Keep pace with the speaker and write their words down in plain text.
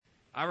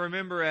I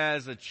remember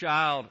as a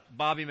child,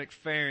 Bobby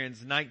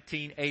McFerrin's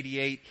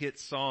 1988 hit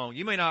song.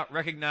 You may not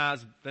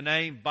recognize the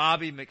name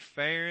Bobby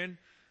McFerrin,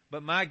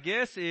 but my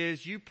guess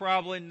is you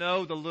probably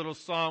know the little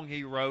song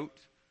he wrote.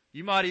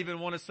 You might even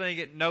want to sing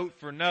it note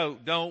for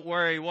note. Don't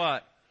worry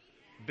what?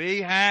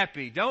 Be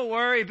happy. Don't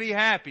worry, be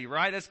happy,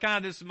 right? That's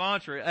kind of this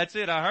mantra. That's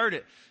it, I heard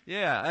it.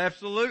 Yeah,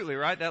 absolutely,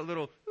 right? That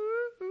little,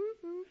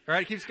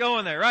 right? It keeps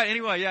going there, right?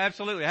 Anyway, yeah,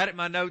 absolutely. I had it in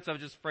my notes. I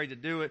was just afraid to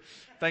do it.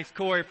 Thanks,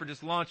 Corey, for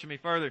just launching me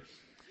further.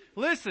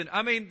 Listen,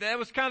 I mean, that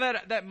was kind of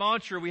that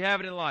mantra we have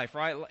it in life,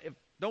 right?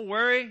 Don't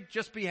worry,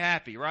 just be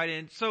happy, right?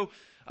 And so,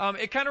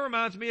 it kind of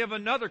reminds me of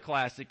another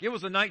classic. It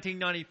was a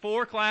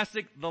 1994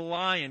 classic, The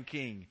Lion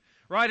King,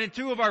 right? And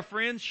two of our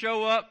friends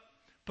show up,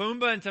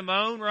 Pumbaa and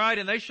Timon, right?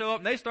 And they show up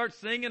and they start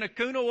singing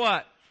Hakuna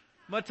what?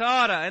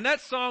 Matata. And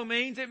that song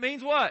means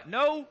what?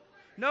 No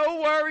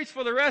worries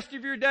for the rest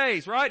of your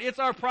days, right? It's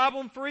our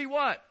problem-free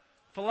what?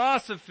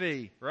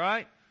 Philosophy,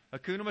 right?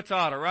 Hakuna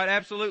Matata, right?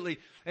 Absolutely.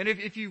 And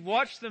if you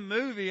watch the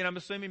movie, and I'm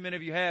assuming many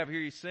of you have, hear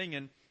you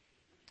singing,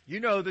 you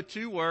know the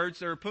two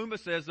words, or Pumbaa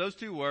says those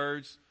two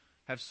words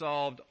have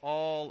solved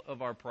all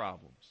of our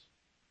problems.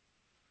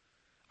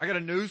 I got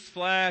a news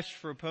flash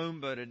for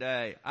Pumbaa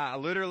today.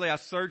 I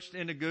searched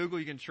into Google.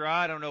 You can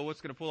try. I don't know what's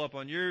going to pull up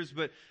on yours,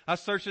 but I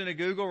searched into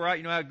Google, right?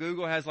 You know how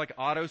Google has like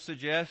auto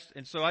suggest?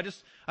 And so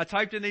I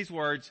typed in these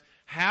words,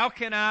 how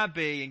can I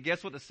be? And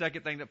guess what the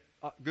second thing that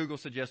Google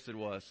suggested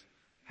was?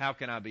 How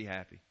can I be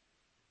happy?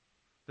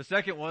 The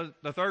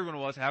third one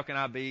was, how can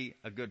I be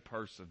a good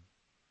person?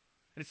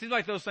 And it seems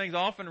like those things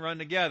often run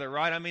together,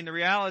 right? I mean, the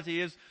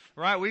reality is,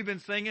 right, we've been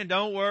singing,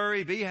 don't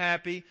worry, be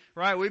happy,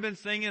 right? We've been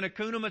singing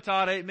Hakuna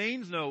Matata, it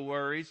means no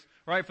worries,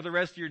 right, for the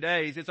rest of your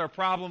days. It's our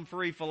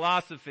problem-free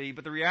philosophy.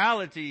 But the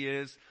reality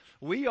is,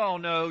 we all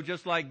know,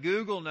 just like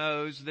Google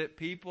knows, that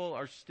people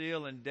are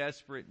still in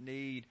desperate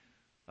need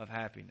of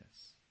happiness.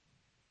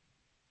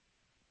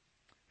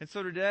 And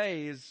so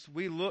today, as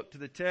we look to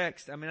the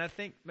text, I mean, I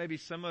think maybe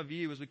some of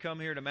you, as we come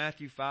here to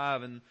Matthew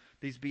 5 and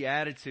these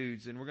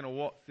Beatitudes, and we're going to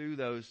walk through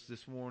those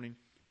this morning.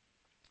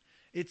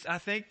 I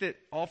think that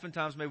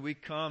oftentimes maybe we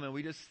come and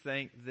we just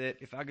think that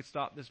if I could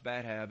stop this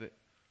bad habit,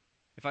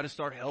 if I just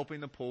start helping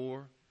the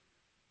poor,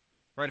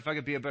 right? If I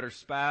could be a better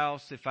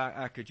spouse, if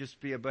I could just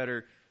be a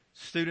better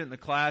student in the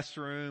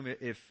classroom,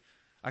 if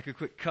I could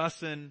quit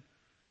cussing,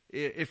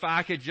 if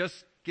I could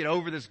just get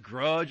over this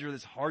grudge or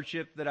this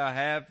hardship that I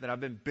have, that I've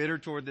been bitter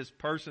toward this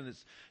person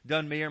that's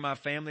done me or my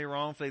family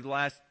wrong for the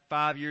last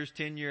 5 years,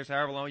 10 years,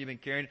 however long you've been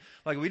carrying it.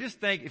 Like we just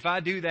think if I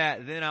do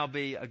that, then I'll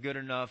be a good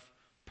enough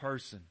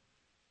person.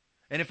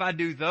 And if I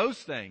do those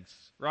things,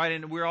 right,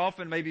 and we're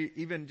often maybe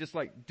even just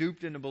like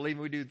duped into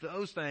believing we do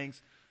those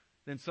things,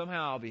 then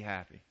somehow I'll be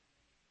happy.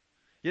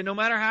 Yet no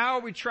matter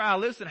how we try,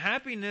 listen,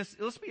 happiness,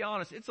 let's be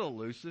honest, it's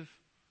elusive.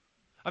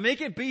 I mean, it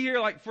could be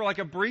here for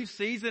a brief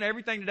season.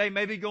 Everything today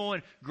may be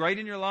going great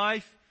in your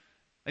life.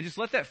 And just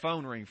let that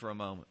phone ring for a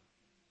moment.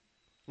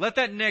 Let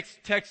that next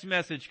text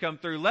message come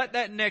through. Let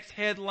that next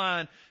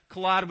headline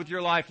collide with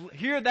your life.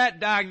 Hear that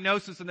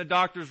diagnosis in the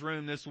doctor's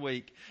room this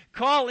week.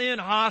 Call in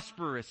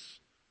hospice.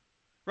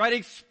 Right?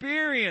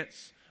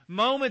 Experience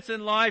moments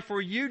in life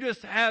where you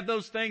just have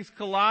those things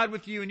collide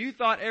with you and you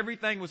thought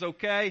everything was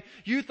okay.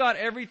 You thought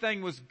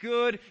everything was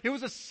good. It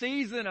was a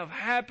season of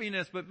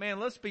happiness, but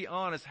man, let's be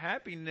honest.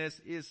 Happiness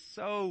is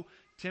so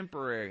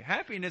temporary.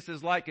 Happiness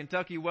is like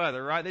Kentucky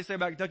weather, right? They say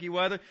about Kentucky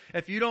weather,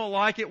 if you don't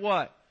like it,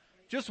 what?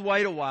 Just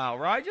wait a while,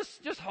 right?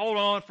 Just hold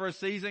on for a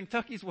season.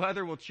 Kentucky's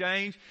weather will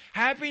change.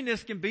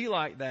 Happiness can be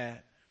like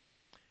that.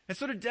 And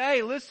so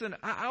today, listen,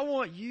 I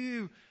want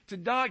you to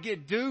not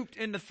get duped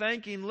into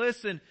thinking,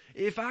 listen,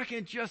 if I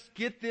can just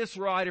get this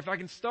right, if I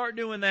can start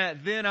doing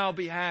that, then I'll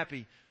be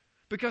happy.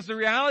 Because the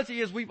reality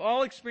is we've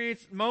all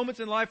experienced moments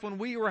in life when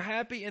we were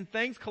happy and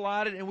things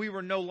collided and we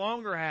were no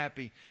longer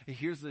happy. And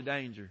here's the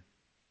danger.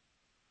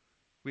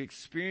 We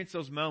experience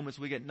those moments,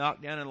 we get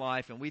knocked down in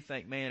life and we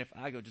think, man, if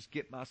I go just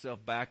get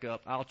myself back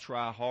up, I'll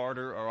try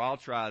harder or I'll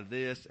try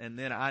this and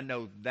then I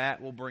know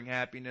that will bring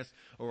happiness,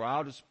 or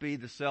I'll just be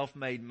the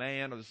self-made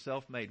man or the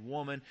self-made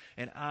woman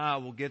and I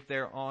will get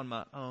there on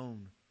my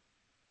own.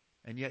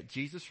 And yet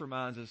Jesus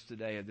reminds us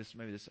today of this,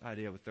 maybe this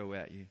idea I would throw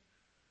at you.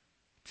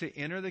 To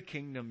enter the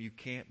kingdom, you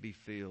can't be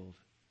filled.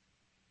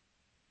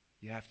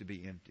 You have to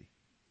be empty.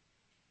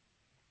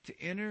 To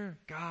enter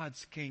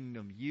God's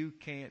kingdom, you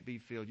can't be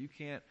filled. You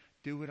can't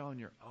do it on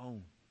your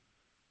own.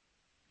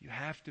 You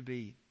have to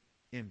be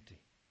empty.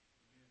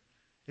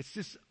 It's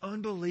this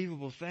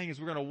unbelievable thing as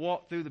we're going to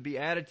walk through the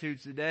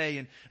Beatitudes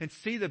today and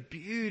see the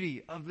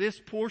beauty of this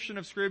portion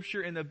of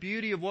Scripture and the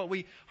beauty of what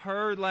we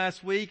heard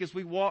last week as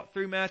we walked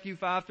through Matthew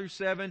 5 through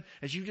 7,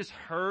 as you just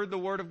heard the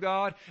Word of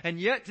God. And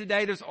yet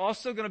today there's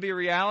also going to be a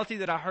reality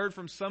that I heard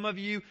from some of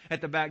you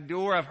at the back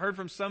door. I've heard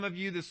from some of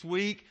you this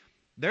week.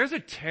 There's a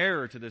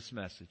terror to this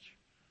message.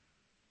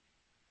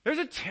 There's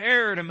a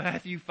terror to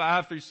Matthew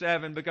 5 through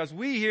 7 because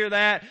we hear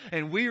that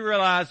and we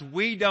realize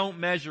we don't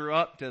measure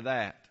up to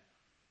that.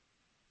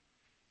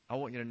 I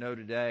want you to know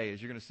today,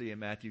 as you're going to see in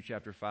Matthew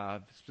chapter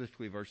 5,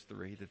 specifically verse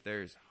 3, that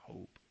there is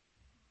hope.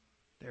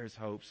 there's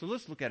hope. So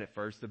let's look at it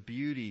first, the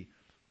beauty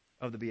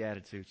of the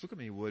Beatitudes. Look at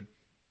me, Wood.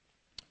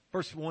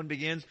 Verse 1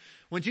 begins,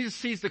 when Jesus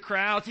sees the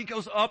crowds, he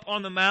goes up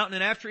on the mountain,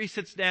 and after he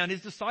sits down,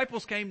 his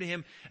disciples came to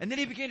him, and then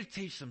he began to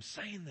teach them,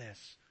 saying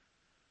this,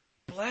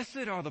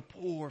 blessed are the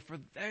poor, for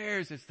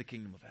theirs is the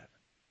kingdom of heaven.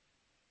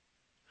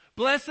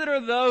 Blessed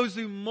are those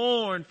who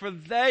mourn, for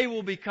they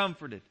will be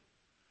comforted.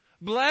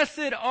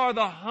 Blessed are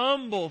the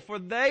humble, for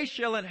they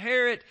shall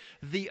inherit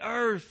the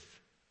earth.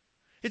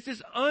 It's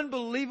this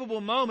unbelievable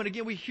moment.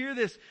 Again, we hear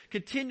this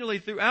continually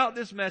throughout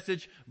this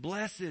message.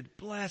 Blessed,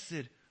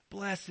 blessed,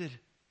 blessed.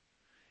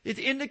 It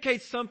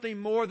indicates something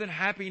more than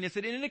happiness.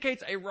 It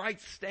indicates a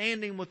right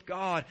standing with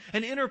God,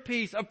 an inner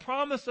peace, a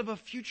promise of a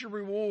future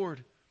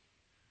reward.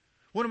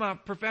 One of my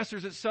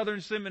professors at Southern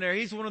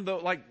Seminary, he's one of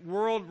the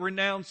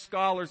world-renowned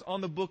scholars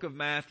on the book of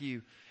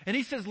Matthew. And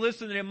he says,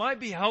 listen, it might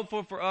be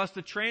helpful for us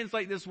to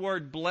translate this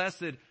word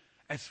blessed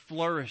as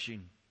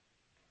flourishing.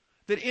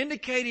 That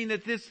indicating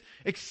that this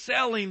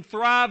excelling,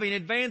 thriving,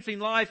 advancing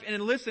life,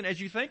 and listen,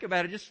 as you think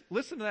about it, just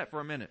listen to that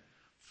for a minute.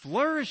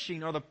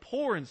 Flourishing are the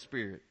poor in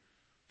spirit,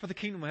 for the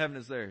kingdom of heaven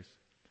is theirs.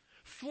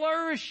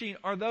 Flourishing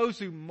are those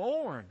who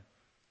mourn,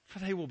 for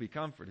they will be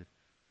comforted.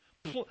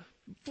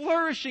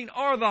 Flourishing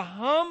are the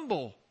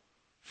humble,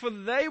 for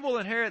they will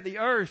inherit the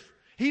earth.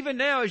 Even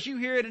now, as you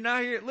hear it and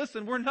I hear it,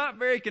 listen, we're not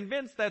very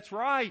convinced that's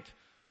right.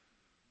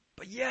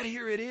 But yet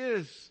here it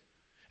is.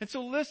 And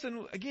so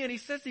listen, again, he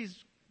says these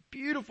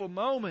beautiful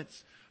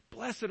moments.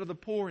 Blessed are the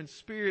poor in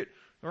spirit.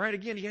 All right,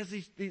 again, he has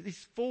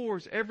these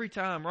fours every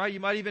time, right?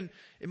 It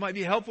might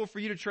be helpful for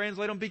you to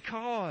translate them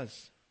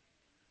because.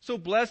 So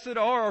blessed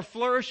are, or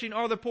flourishing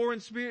are the poor in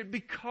spirit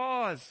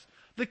because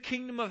the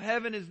kingdom of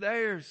heaven is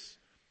theirs.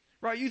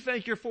 Right? You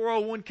think your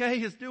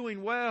 401k is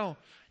doing well.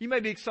 You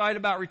may be excited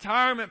about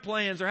retirement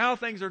plans or how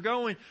things are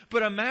going,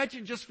 but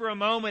imagine just for a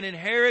moment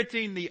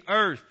inheriting the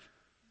earth.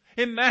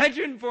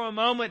 Imagine for a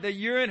moment that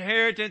your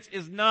inheritance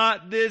is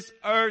not this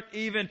earth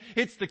even.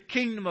 It's the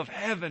kingdom of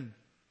heaven.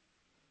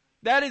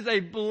 That is a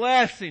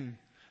blessing.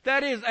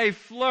 That is a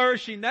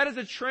flourishing. That is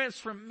a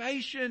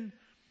transformation.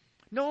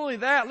 Not only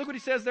that, look what he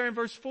says there in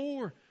verse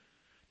 4.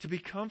 To be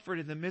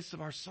comforted in the midst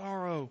of our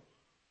sorrow.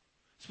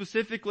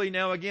 Specifically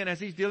now again, as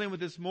he's dealing with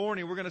this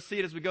mourning, we're going to see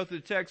it as we go through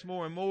the text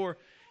more and more.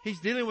 He's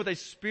dealing with a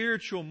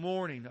spiritual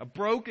mourning, a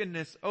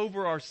brokenness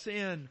over our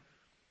sin.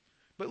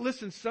 But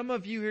listen, some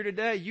of you here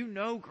today, you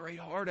know great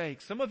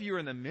heartache. Some of you are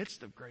in the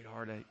midst of great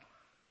heartache.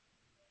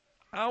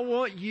 I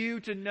want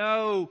you to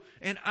know,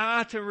 and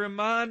I to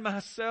remind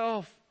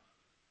myself,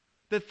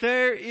 that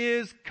there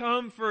is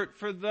comfort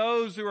for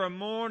those who are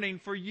mourning,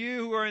 for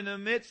you who are in the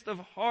midst of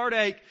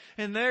heartache,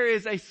 and there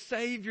is a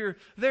Savior.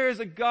 There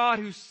is a God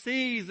who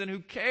sees and who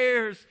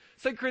cares.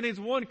 2 Corinthians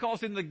 1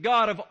 calls him the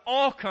God of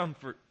all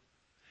comfort.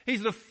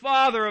 He's the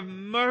Father of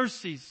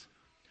mercies,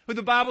 who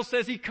the Bible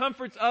says he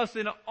comforts us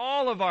in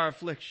all of our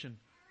affliction.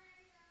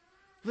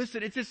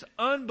 Listen, it's this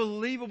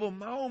unbelievable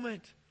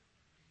moment.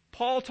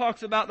 Paul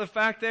talks about the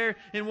fact there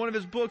in one of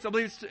his books, I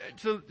believe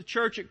it's to the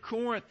church at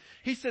Corinth.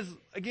 He says,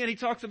 again, he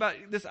talks about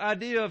this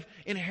idea of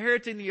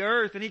inheriting the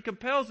earth, and he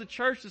compels the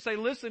church to say,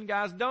 listen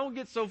guys, don't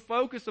get so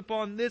focused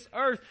upon this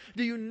earth.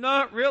 Do you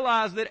not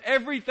realize that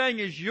everything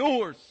is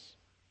yours?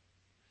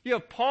 You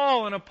have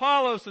Paul and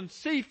Apollos and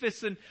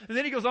Cephas, and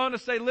then he goes on to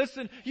say,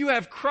 listen, you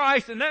have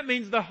Christ, and that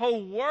means the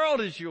whole world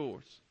is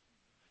yours.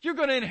 You're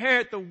going to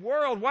inherit the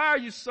world. Why are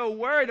you so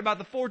worried about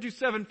the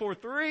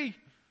 42743?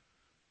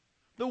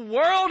 The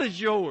world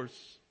is yours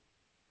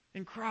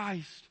in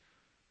Christ.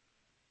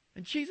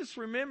 And Jesus,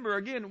 remember,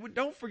 again,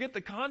 don't forget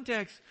the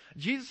context.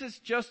 Jesus is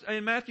just,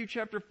 in Matthew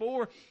chapter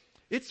 4,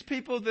 it's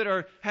people that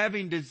are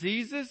having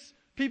diseases,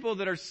 people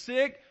that are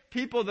sick,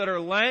 people that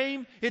are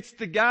lame. It's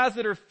the guys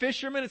that are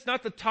fishermen. It's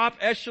not the top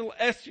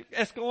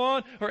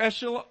echelon or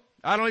echelon.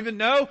 I don't even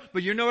know,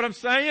 but you know what I'm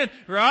saying,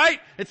 right?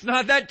 It's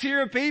not that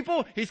tier of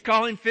people. He's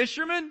calling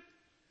fishermen.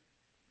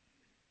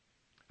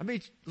 I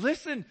mean,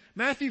 listen,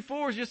 Matthew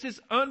 4 is just this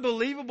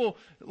unbelievable,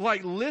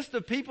 list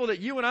of people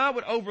that you and I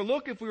would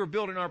overlook if we were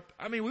building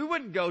we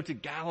wouldn't go to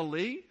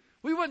Galilee.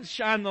 We wouldn't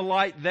shine the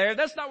light there.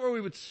 That's not where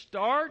we would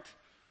start.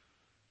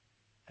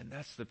 And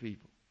that's the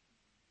people.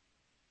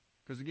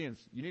 Because again,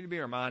 you need to be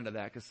reminded of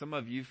that, because some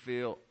of you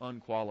feel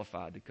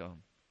unqualified to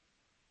come.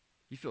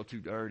 You feel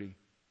too dirty,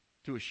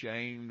 too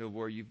ashamed of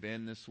where you've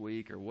been this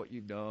week or what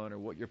you've done or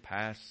what your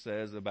past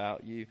says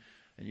about you.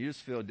 And you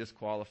just feel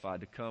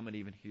disqualified to come and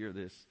even hear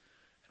this.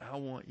 I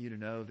want you to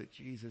know that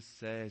Jesus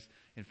says,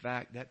 in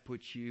fact, that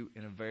puts you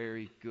in a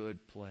very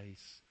good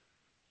place.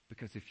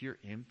 Because if you're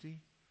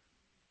empty,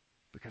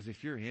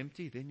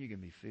 then you can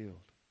be filled.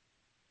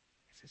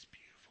 It's this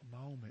beautiful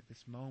moment,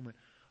 this moment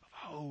of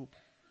hope.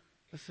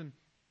 Listen,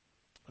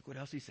 look what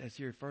else he says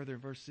here further in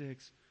verse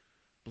 6.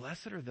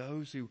 Blessed are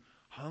those who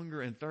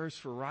hunger and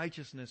thirst for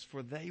righteousness,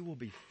 for they will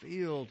be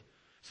filled.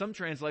 Some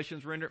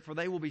translations render it, for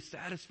they will be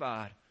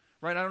satisfied.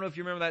 Right? I don't know if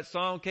you remember that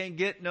song, Can't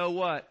Get No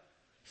What?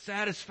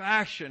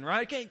 Satisfaction,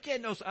 right? Can't get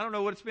no, I don't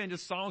know what it's been,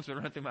 just songs that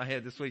run through my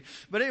head this week.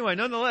 But anyway,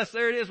 nonetheless,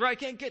 there it is, right?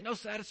 Can't get no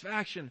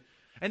satisfaction.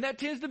 And that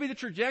tends to be the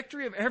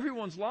trajectory of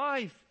everyone's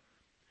life.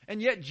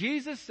 And yet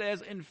Jesus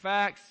says, in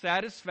fact,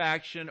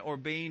 satisfaction or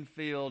being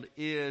filled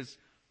is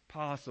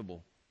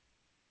possible.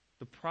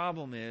 The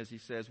problem is, he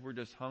says, we're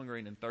just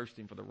hungering and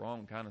thirsting for the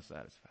wrong kind of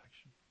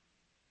satisfaction.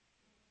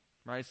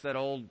 Right? It's that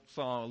old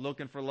song,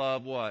 looking for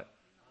love, what?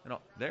 And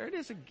there it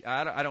is.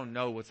 I don't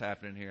know what's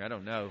happening here. I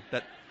don't know.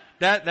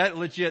 That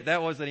legit,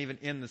 that wasn't even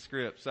in the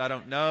script, so I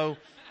don't know.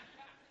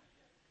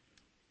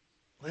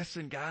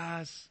 Listen,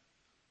 guys,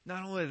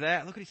 not only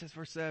that, look what he says,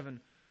 verse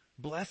 7.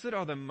 Blessed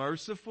are the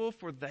merciful,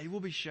 for they will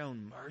be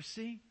shown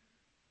mercy.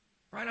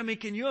 Right? I mean,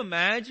 can you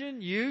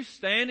imagine you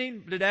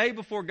standing today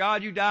before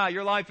God? You die.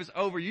 Your life is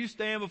over. You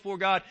stand before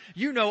God.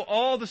 You know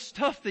all the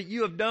stuff that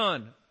you have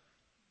done.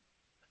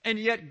 And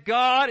yet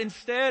God,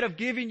 instead of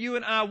giving you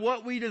and I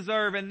what we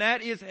deserve, and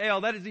that is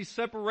hell, that is the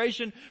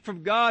separation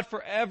from God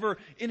forever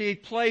in a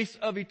place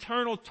of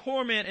eternal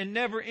torment and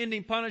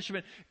never-ending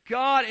punishment,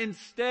 God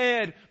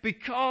instead,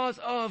 because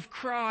of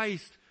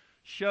Christ,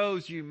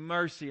 shows you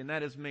mercy, and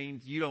that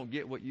means you don't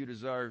get what you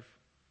deserve.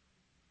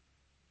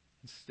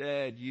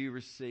 Instead, you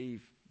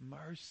receive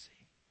mercy.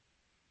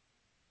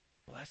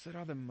 Blessed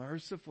are the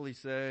merciful, he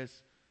says.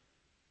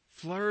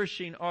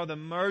 Flourishing are the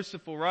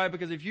merciful, right?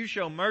 Because if you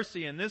show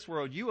mercy in this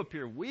world, you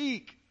appear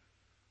weak.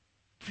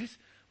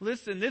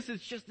 Listen, this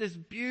is just this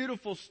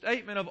beautiful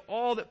statement of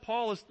all that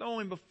Paul is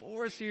throwing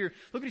before us here.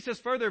 Look what he says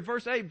further,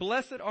 verse 8,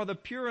 blessed are the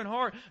pure in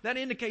heart. That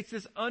indicates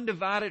this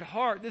undivided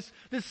heart,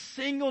 this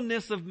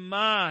singleness of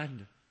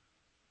mind.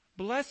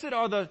 Blessed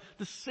are the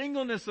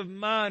singleness of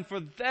mind, for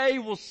they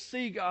will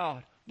see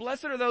God.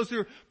 Blessed are those who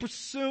are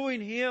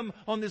pursuing Him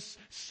on this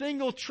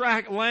single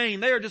track lane.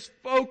 They are just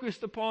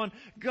focused upon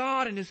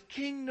God and His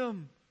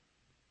kingdom.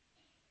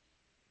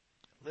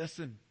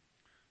 Listen,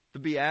 the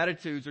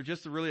Beatitudes are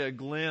just really a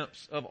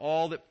glimpse of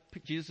all that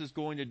Jesus is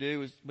going to do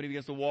when He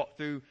begins to walk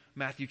through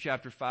Matthew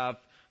chapter 5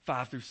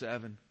 through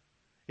 7.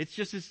 It's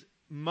just this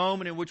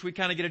moment in which we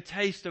kind of get a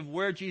taste of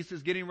where Jesus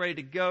is getting ready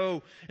to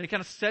go, and it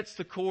kind of sets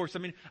the course. I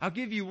mean, I'll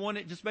give you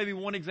maybe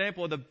one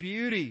example of the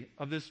beauty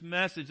of this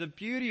message, the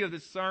beauty of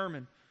this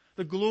sermon,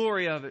 the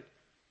glory of it.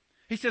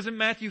 He says in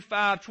Matthew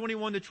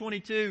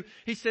 5:21-22,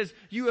 he says,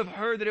 you have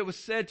heard that it was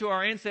said to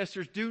our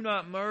ancestors, do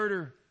not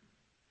murder.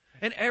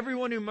 And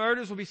everyone who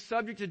murders will be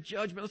subject to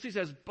judgment. Listen, he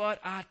says,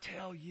 but I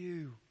tell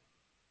you,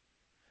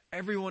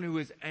 everyone who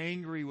is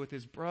angry with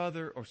his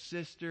brother or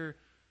sister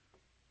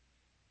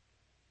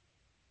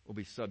will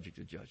be subject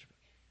to judgment.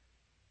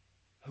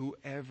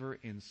 Whoever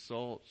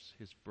insults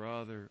his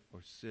brother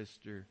or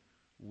sister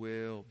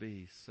will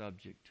be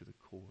subject to the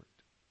court.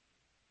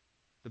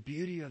 The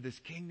beauty of this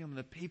kingdom,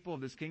 the people of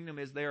this kingdom,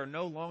 is they are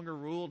no longer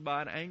ruled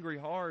by an angry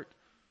heart.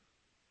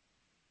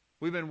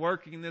 We've been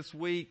working this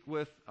week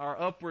with our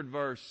upward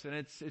verse, and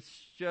it's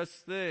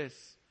just this.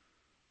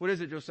 What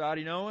is it, Josiah?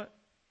 Do you know it?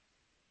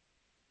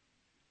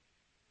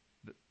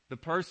 The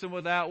person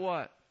without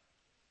what?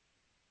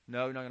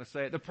 No, you're not going to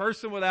say it. The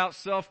person without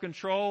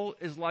self-control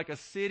is like a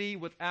city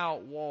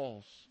without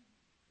walls.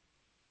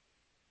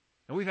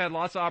 And we've had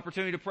lots of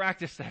opportunity to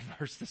practice that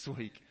verse this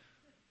week.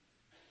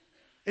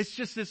 It's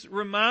just this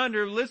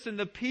reminder, listen,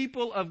 the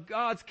people of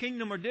God's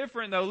kingdom are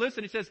different though.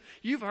 Listen, he says,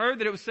 you've heard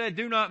that it was said,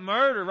 do not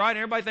murder, right? And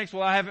everybody thinks,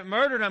 well, I haven't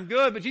murdered, I'm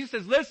good. But Jesus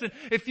says, listen,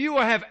 if you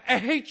have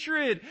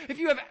hatred, if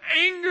you have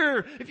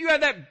anger, if you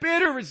have that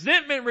bitter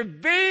resentment,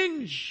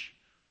 revenge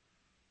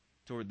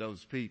toward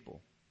those people,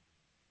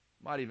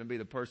 might even be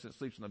the person that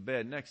sleeps in the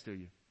bed next to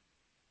you,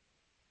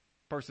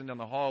 person down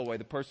the hallway,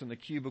 the person in the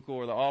cubicle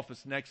or the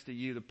office next to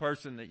you, the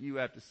person that you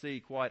have to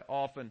see quite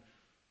often.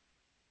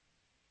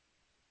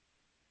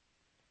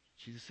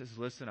 Jesus says,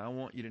 listen, I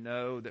want you to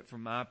know that for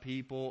my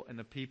people and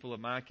the people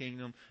of my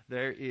kingdom,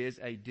 there is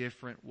a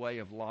different way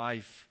of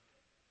life.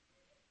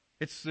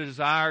 It's the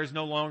desire is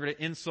no longer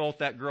to insult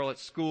that girl at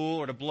school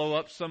or to blow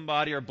up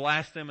somebody or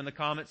blast them in the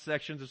comment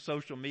sections of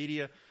social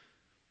media.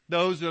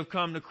 Those who have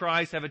come to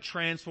Christ have a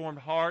transformed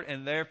heart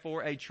and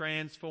therefore a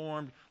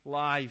transformed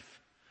life.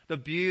 The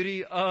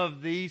beauty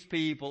of these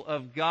people,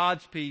 of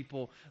God's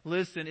people,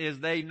 listen, is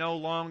they no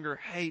longer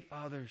hate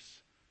others.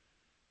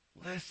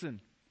 Listen.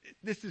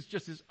 This is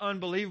just this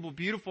unbelievable,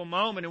 beautiful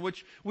moment in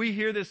which we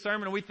hear this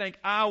sermon and we think,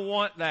 I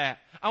want that.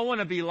 I want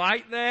to be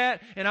like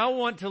that, and I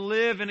want to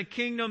live in a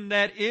kingdom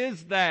that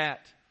is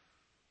that.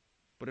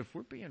 But if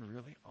we're being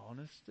really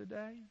honest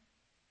today,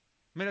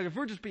 if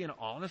we're just being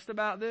honest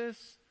about this,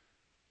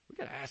 we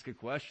got to ask a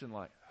question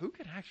like, who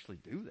can actually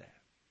do that?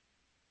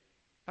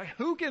 Like,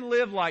 who can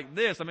live like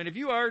this? If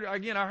you heard,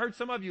 again, I heard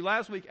some of you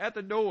last week at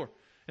the door.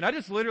 And I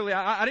just literally,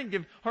 I didn't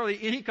give hardly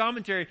any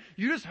commentary.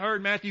 You just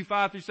heard Matthew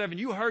 5 through 7.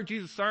 You heard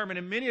Jesus' sermon,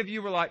 and many of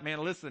you were like,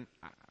 man, listen,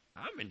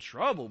 I'm in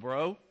trouble,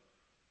 bro.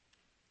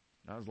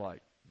 And I was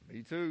like,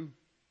 me too.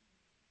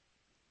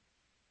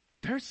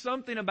 There's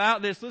something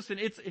about this. Listen,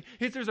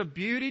 there's a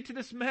beauty to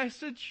this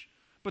message,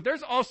 but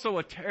there's also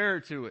a terror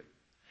to it.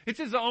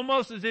 It's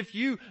almost as if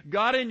you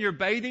got in your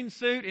bathing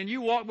suit and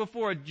you walked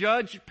before a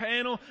judge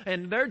panel,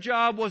 and their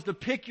job was to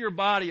pick your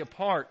body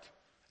apart.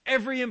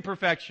 Every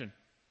imperfection.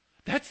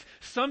 That's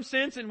some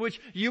sense in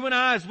which you and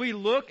I, as we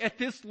look at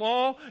this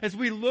law, as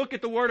we look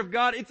at the Word of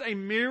God, it's a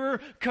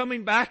mirror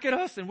coming back at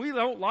us, and we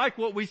don't like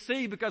what we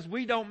see because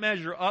we don't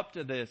measure up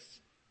to this.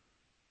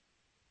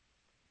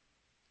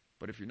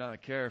 But if you're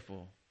not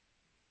careful,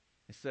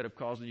 instead of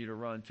causing you to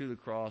run to the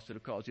cross, it'll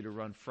cause you to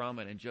run from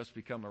it and just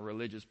become a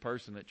religious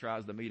person that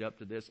tries to meet up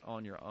to this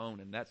on your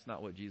own, and that's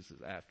not what Jesus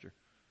is after.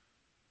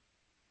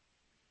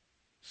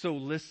 So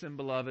listen,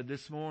 beloved,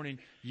 this morning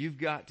you've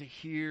got to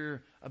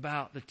hear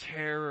about the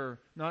terror,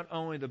 not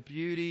only the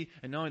beauty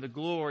and not only the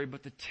glory,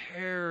 but the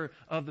terror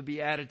of the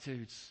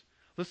Beatitudes.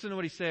 Listen to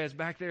what he says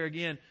back there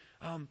again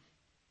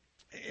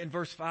in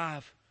verse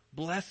 5.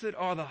 Blessed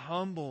are the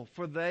humble,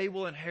 for they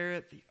will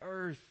inherit the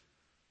earth.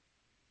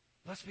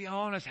 Let's be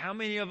honest, how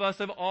many of us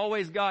have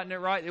always gotten it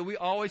right that we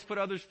always put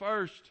others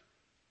first?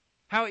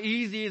 How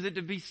easy is it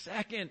to be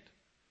second?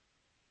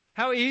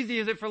 How easy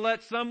is it for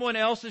let someone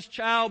else's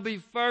child be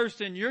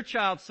first and your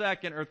child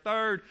second or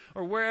third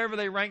or wherever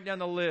they rank down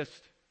the list?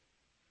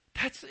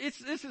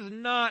 This is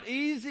not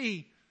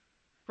easy.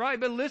 Right?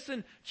 But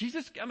listen,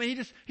 Jesus,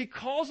 he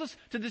calls us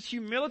to this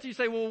humility. You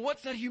say, well,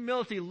 what's that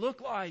humility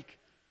look like?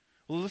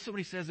 Well, listen what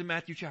he says in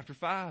Matthew chapter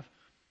 5.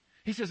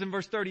 He says in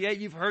verse 38,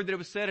 you've heard that it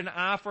was said an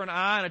eye for an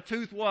eye and a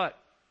tooth what?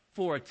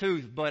 For a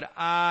tooth. But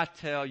I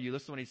tell you,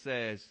 listen what he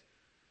says,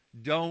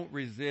 don't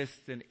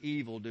resist an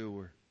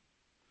evildoer.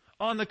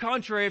 On the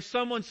contrary, if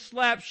someone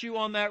slaps you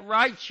on that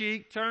right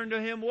cheek, turn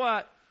to him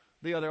what?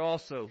 The other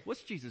also.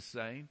 What's Jesus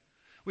saying?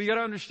 Well, you got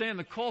to understand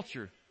the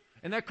culture.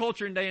 And that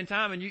culture in day and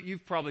time, and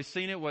you've probably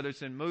seen it, whether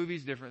it's in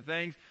movies, different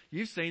things,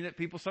 you've seen that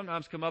people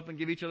sometimes come up and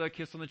give each other a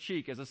kiss on the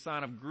cheek as a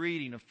sign of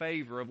greeting, of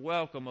favor, of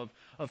welcome,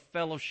 of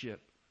fellowship.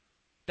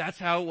 That's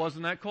how it was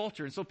in that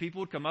culture. And so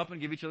people would come up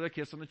and give each other a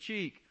kiss on the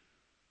cheek.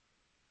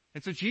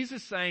 And so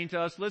Jesus is saying to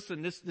us,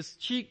 listen, this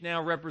cheek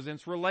now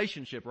represents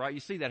relationship, right? You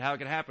see that, how it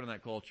could happen in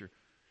that culture.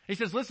 He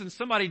says, listen,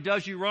 somebody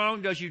does you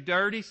wrong, does you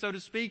dirty, so to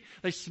speak.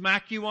 They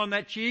smack you on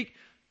that cheek.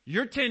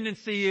 Your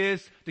tendency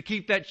is to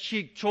keep that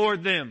cheek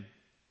toward them.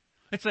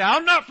 And say,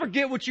 I'll not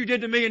forget what you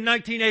did to me in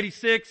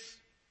 1986.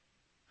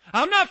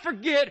 I'll not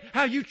forget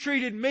how you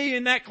treated me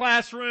in that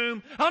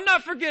classroom. I'll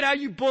not forget how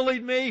you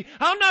bullied me.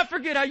 I'll not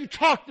forget how you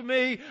talked to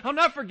me. I'll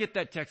not forget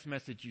that text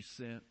message you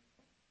sent.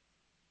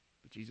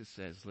 But Jesus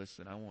says,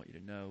 listen, I want you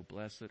to know,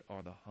 blessed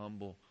are the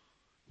humble.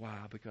 Why?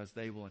 Because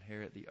they will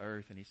inherit the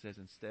earth. And he says,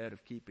 instead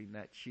of keeping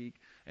that cheek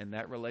and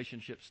that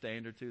relationship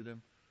standard to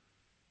them,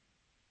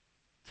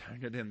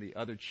 turn to them the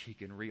other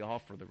cheek and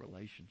reoffer the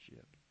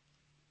relationship.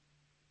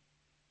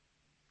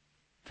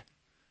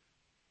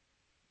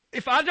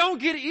 If I don't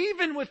get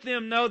even with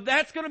them, no,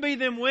 that's going to be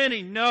them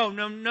winning.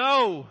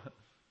 No.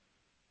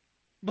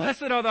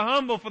 Blessed are the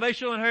humble, for they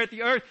shall inherit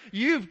the earth.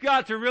 You've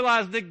got to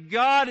realize that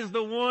God is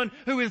the one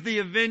who is the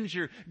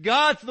avenger.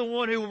 God's the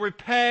one who will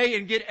repay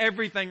and get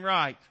everything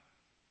right.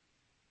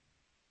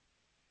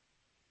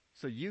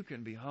 So you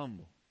can be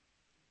humble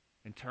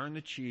and turn the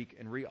cheek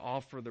and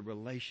reoffer the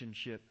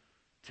relationship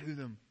to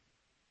them.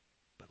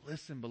 But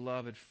listen,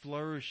 beloved,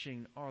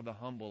 flourishing are the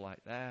humble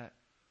like that.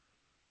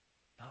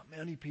 Not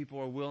many people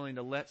are willing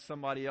to let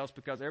somebody else,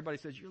 because everybody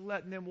says, you're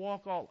letting them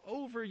walk all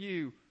over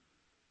you.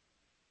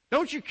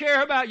 Don't you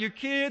care about your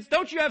kids?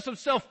 Don't you have some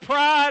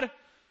self-pride?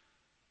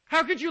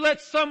 How could you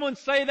let someone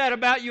say that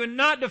about you and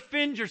not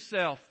defend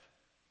yourself?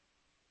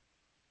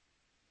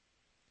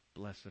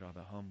 Blessed are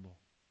the humble.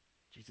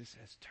 Jesus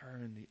says,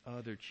 turn the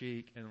other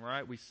cheek. And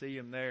right, we see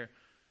him there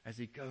as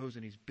he goes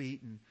and he's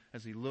beaten,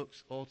 as he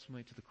looks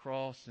ultimately to the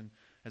cross, and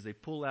as they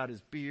pull out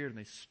his beard and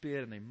they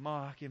spit and they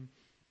mock him.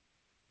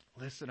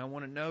 Listen, I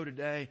want to know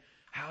today,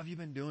 how have you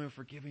been doing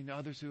forgiving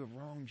others who have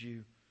wronged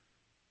you?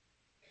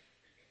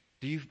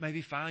 Do you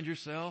maybe find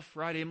yourself,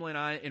 right? Emily and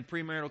I, in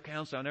premarital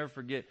counseling, I'll never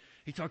forget,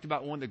 he talked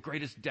about one of the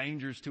greatest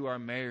dangers to our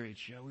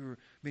marriage. You know, we were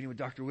meeting with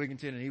Dr.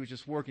 Wigginton, and he was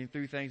just working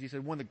through things. He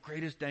said, one of the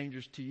greatest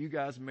dangers to you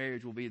guys'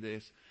 marriage will be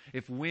this.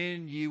 If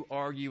when you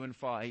argue and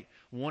fight,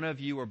 one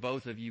of you or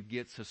both of you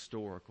gets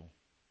historical.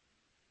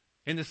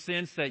 In the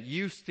sense that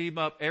you steam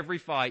up every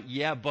fight,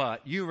 yeah,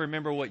 but you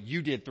remember what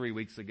you did 3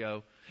 weeks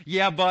ago.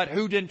 Yeah, but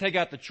who didn't take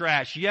out the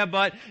trash? Yeah,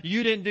 but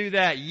you didn't do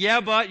that. Yeah,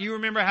 but you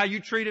remember how you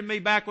treated me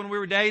back when we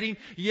were dating?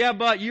 Yeah,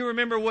 but you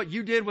remember what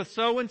you did with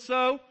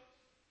so-and-so?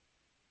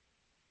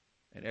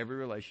 And every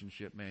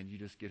relationship, man, you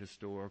just get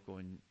historical,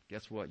 and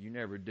guess what? You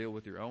never deal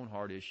with your own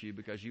heart issue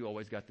because you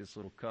always got this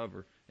little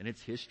cover, and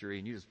it's history,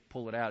 and you just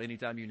pull it out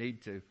anytime you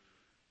need to.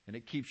 And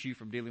it keeps you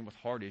from dealing with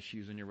heart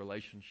issues in your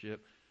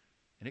relationship.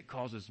 And it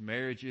causes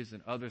marriages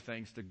and other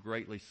things to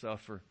greatly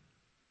suffer.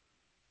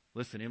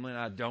 Listen, Emily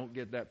and I don't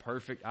get that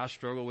perfect. I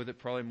struggle with it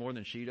probably more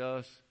than she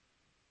does.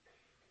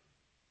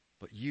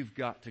 But you've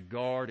got to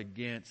guard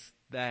against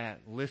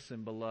that.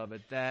 Listen,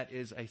 beloved, that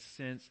is a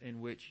sense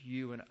in which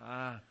you and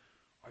I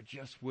are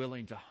just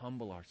willing to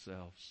humble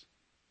ourselves.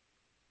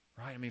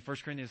 Right? I mean, 1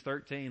 Corinthians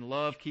 13,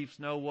 love keeps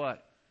no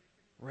what?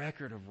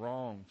 Record of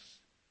wrongs.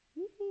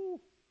 Woo-hoo.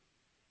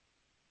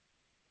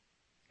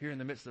 Here in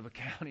the midst of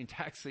accounting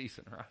tax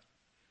season, right?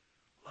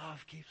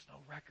 Love keeps no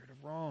record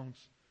of wrongs.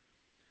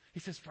 He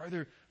says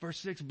further, verse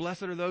 6,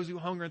 blessed are those who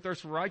hunger and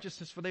thirst for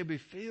righteousness, for they will be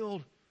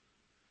filled.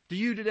 Do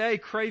you today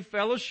crave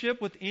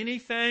fellowship with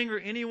anything or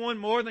anyone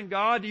more than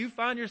God? Do you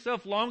find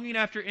yourself longing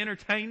after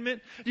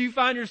entertainment? Do you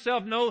find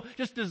yourself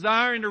just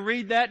desiring to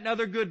read that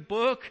another good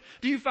book?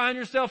 Do you find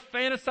yourself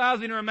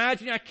fantasizing or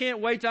imagining, I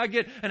can't wait till I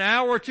get an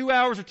hour or 2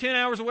 hours or 10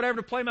 hours or whatever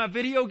to play my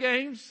video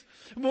games?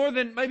 More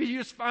than maybe you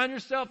just find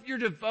yourself, your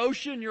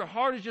devotion, your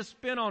heart is just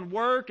spent on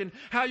work and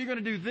how you're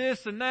going to do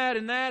this and that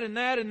and that and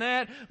that and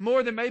that.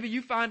 More than maybe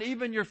you find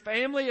even your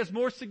family as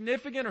more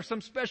significant or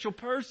some special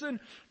person.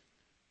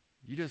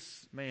 You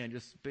just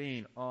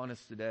being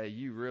honest today,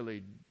 you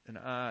really and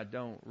I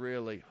don't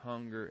really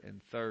hunger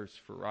and thirst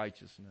for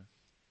righteousness.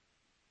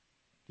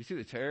 You see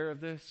the terror of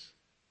this?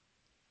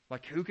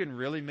 Like, who can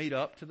really meet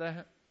up to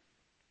that?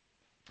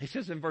 He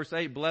says in verse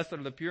 8, blessed are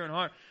the pure in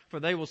heart, for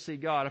they will see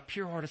God. A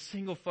pure heart, a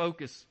single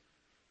focus.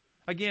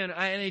 Again,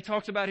 and he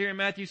talks about here in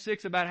Matthew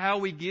 6 about how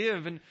we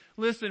give. And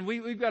listen,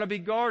 we've got to be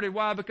guarded.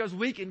 Why? Because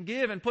we can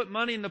give and put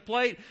money in the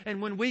plate.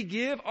 And when we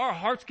give, our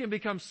hearts can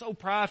become so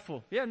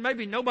prideful. Yeah,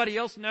 maybe nobody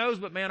else knows,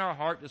 but man, our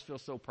heart just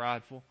feels so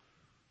prideful.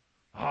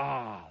 Look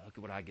at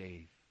what I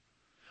gave.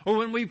 Or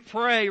when we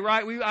pray,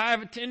 right, I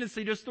have a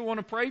tendency just to want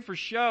to pray for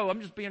show.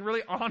 I'm just being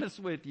really honest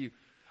with you.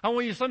 I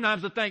want you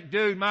sometimes to think,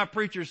 dude, my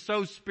preacher's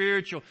so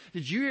spiritual.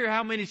 Did you hear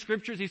how many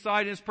scriptures he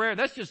cited in his prayer?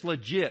 That's just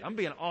legit. I'm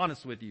being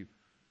honest with you.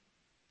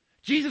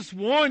 Jesus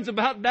warns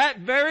about that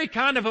very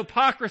kind of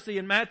hypocrisy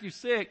in Matthew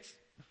 6.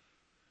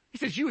 He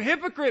says, you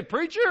hypocrite,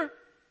 preacher.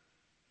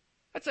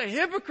 That's a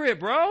hypocrite,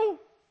 bro.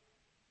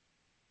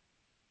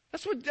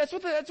 That's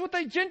what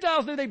they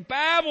Gentiles do. They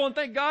babble and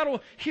think God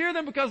will hear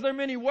them because there are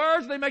many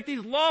words. They make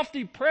these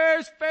lofty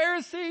prayers,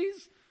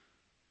 Pharisees.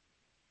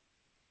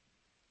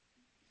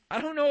 I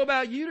don't know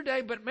about you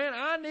today, but man,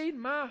 I need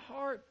my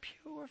heart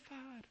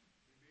purified.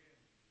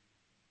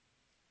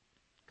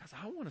 Because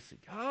I want to see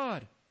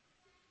God.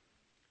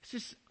 It's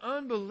just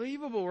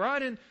unbelievable,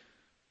 right? And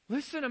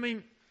listen, I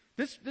mean,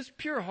 this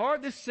pure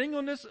heart, this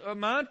singleness of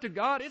mind to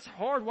God, it's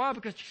hard. Why?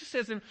 Because Jesus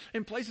says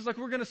in places like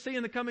we're going to see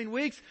in the coming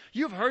weeks,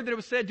 you've heard that it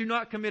was said, do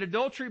not commit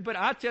adultery. But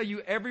I tell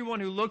you, everyone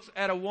who looks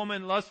at a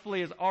woman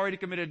lustfully has already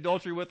committed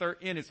adultery with her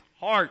in his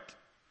heart.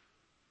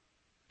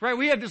 Right?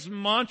 We have this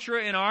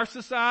mantra in our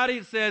society.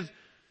 It says,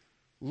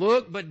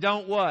 look, but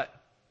don't what?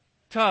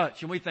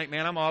 Touch. And we think,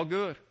 man, I'm all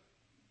good.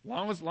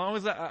 Long as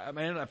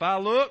man, if I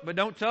look but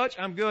don't touch,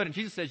 I'm good. And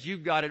Jesus says,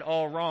 you've got it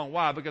all wrong.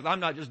 Why? Because I'm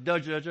not just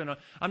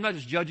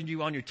judging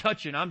you on your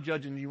touching. I'm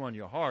judging you on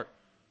your heart.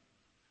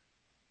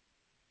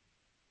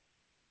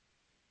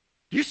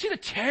 Do you see the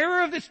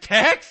terror of this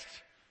text?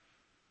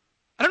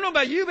 I don't know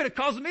about you, but it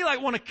causes me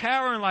want to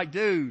cower and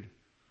dude,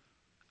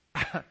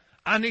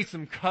 I need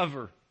some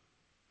cover.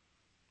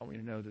 I want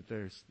you to know that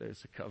there's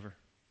a cover.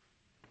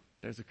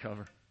 There's a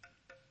cover.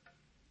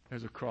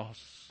 There's a cross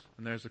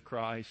and there's a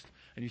Christ.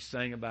 And you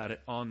sang about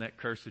it on that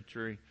cursed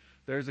tree.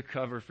 There's a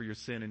cover for your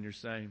sin and your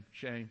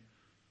shame.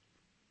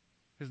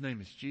 His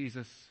name is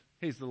Jesus.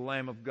 He's the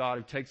Lamb of God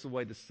who takes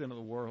away the sin of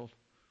the world.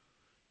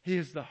 He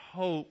is the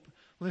hope.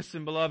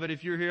 Listen, beloved,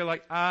 if you're here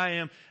like I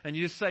am, and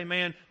you just say,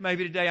 man,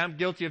 maybe today I'm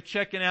guilty of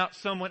checking out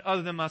someone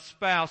other than my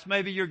spouse.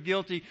 Maybe you're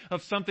guilty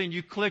of something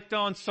you clicked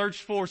on,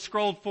 searched for,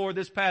 scrolled for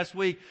this past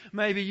week.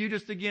 Maybe you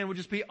just, again, would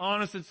just be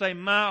honest and say,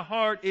 my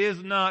heart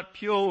is not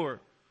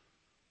pure.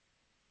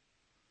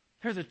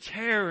 There's a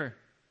terror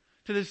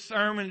to this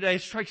sermon today.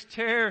 It strikes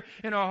terror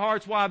in our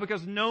hearts. Why?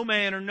 Because no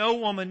man or no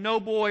woman, no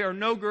boy or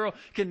no girl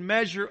can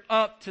measure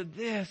up to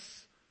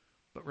this.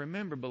 But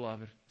remember,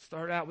 beloved,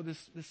 start out with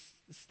this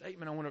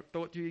statement. I want to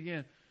throw it to you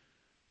again.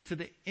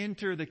 To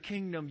enter the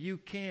kingdom, you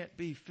can't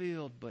be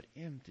filled but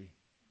empty.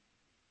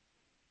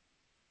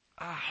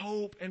 I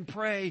hope and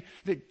pray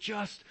that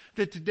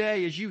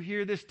today, as you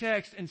hear this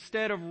text,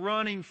 instead of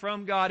running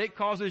from God, it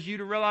causes you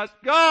to realize,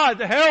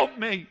 God, help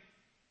me.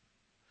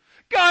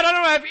 God, I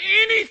don't have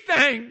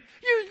anything.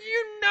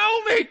 You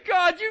know me,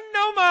 God. You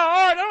know my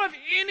heart. I don't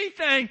have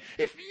anything.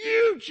 If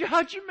you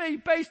judge me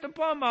based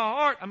upon my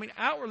heart, I mean,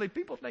 outwardly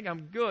people think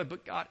I'm good,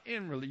 but God,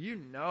 inwardly, you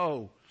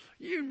know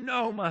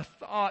my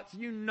thoughts.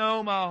 You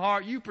know my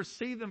heart. You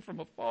perceive them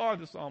from afar,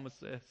 the psalmist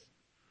says.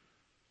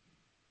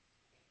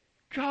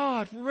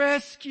 God,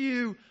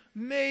 rescue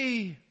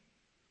me.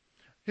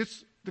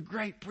 It's the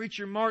great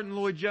preacher Martin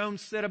Lloyd-Jones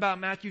said about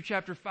Matthew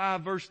chapter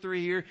 5 verse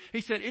 3 here.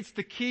 He said it's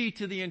the key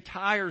to the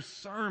entire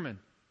sermon.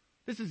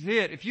 This is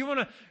it. If you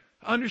want to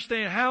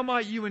understand how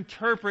might you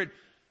interpret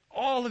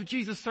all of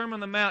Jesus' Sermon on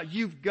the Mount,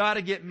 you've got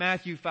to get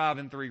Matthew 5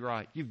 and 3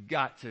 right. You've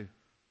got to.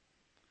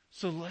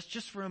 So let's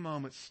just for a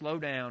moment slow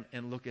down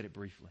and look at it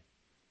briefly.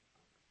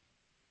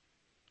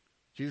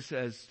 Jesus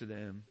says to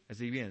them, as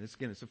he begins,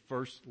 it's the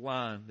first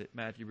line that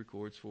Matthew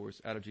records for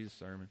us out of Jesus'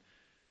 sermon.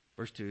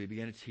 Verse 2, he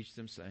began to teach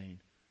them saying,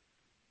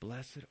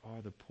 blessed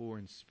are the poor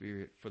in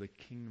spirit, for the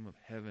kingdom of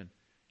heaven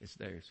is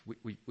theirs.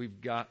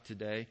 We've got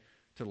today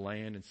to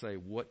land and say,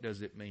 what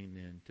does it mean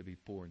then to be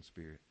poor in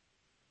spirit?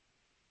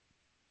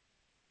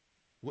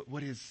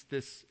 What is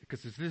this?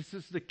 Because this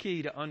is the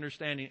key to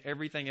understanding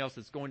everything else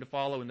that's going to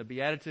follow in the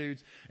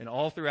Beatitudes and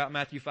all throughout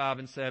Matthew 5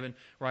 and 7,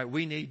 right?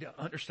 We need to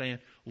understand,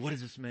 what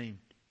does this mean?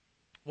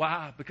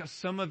 Why? Because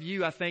some of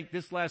you, I think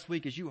this last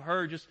week, as you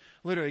heard, just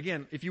literally,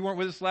 again, if you weren't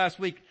with us last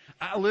week,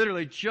 I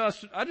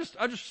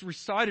just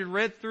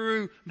read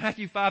through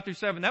Matthew 5 through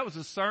 7. That was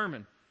a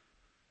sermon.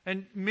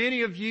 And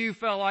many of you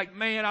felt like,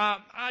 man,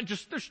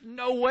 there's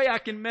no way I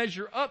can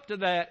measure up to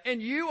that.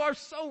 And you are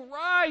so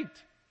right.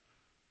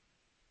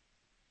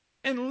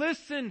 And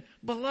listen,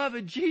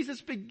 beloved,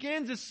 Jesus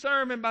begins his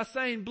sermon by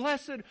saying,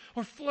 blessed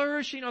or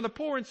flourishing are the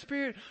poor in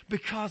spirit,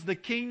 because the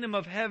kingdom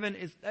of heaven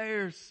is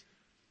theirs.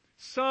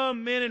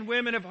 Some men and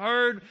women have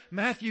heard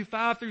Matthew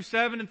 5 through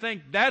 7 and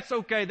think, that's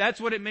okay,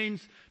 that's what it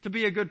means to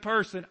be a good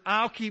person.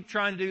 I'll keep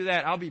trying to do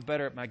that. I'll be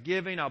better at my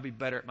giving. I'll be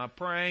better at my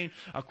praying.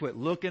 I'll quit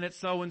looking at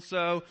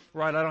so-and-so,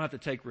 right? I don't have to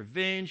take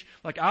revenge.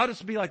 I'll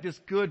just be like this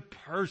good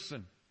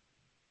person.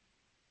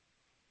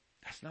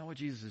 That's not what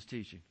Jesus is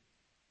teaching.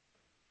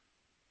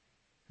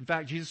 In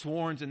fact, Jesus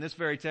warns in this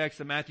very text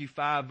of Matthew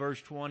 5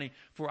 verse 20,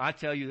 for I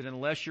tell you that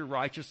unless your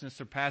righteousness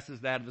surpasses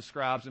that of the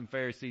scribes and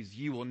Pharisees,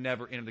 you will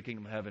never enter the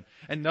kingdom of heaven.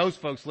 And those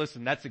folks,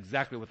 listen, that's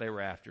exactly what they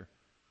were after.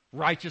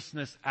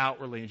 Righteousness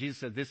outwardly. And Jesus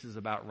said this is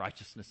about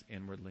righteousness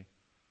inwardly.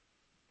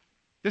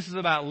 This is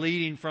about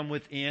leading from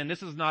within.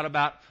 This is not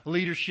about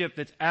leadership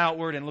that's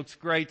outward and looks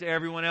great to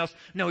everyone else.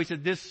 No, he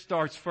said this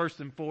starts first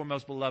and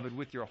foremost, beloved,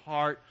 with your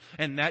heart.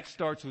 And that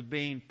starts with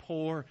being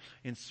poor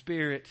in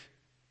spirit.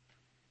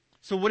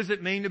 So what does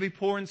it mean to be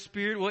poor in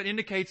spirit? Well, it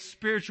indicates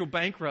spiritual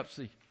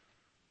bankruptcy.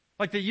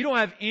 Like that you don't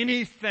have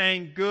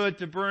anything good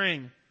to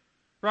bring.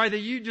 Right? That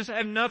you just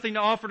have nothing to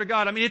offer to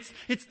God. I mean,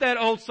 it's that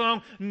old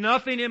song,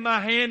 nothing in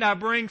my hand I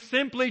bring,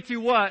 simply to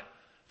what?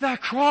 Thy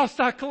cross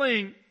I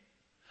cling.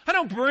 I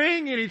don't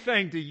bring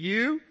anything to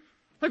you.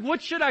 Like,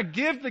 what should I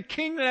give the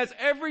King that has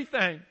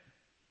everything?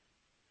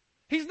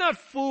 He's not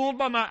fooled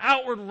by my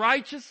outward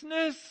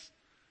righteousness.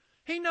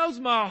 He knows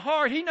my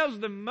heart. He knows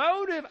the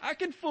motive. I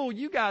can fool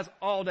you guys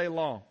all day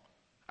long.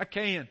 I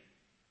can.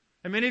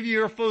 And many of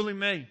you are fooling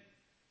me.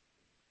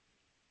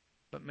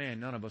 But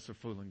man, none of us are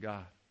fooling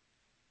God.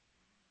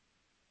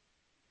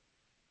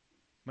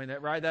 I mean,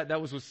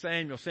 that was with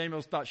Samuel.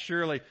 Samuel thought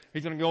surely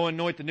he's going to go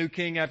anoint the new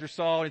king after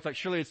Saul. And he's like,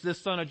 surely it's this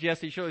son of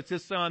Jesse. Surely it's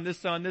this son, this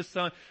son, this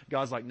son.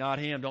 God's like, not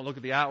him. Don't look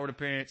at the outward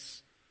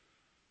appearance.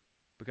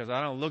 Because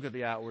I don't look at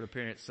the outward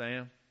appearance,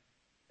 Sam.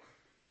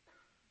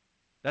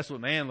 That's what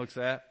man looks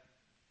at.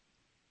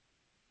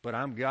 But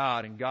I'm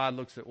God, and God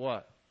looks at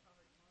what?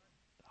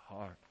 The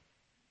heart.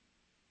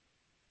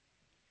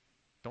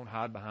 Don't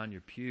hide behind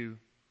your pew.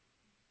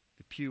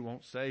 The pew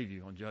won't save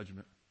you on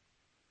judgment.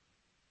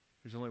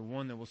 There's only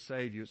one that will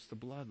save you. It's the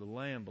blood of the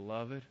Lamb,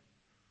 beloved.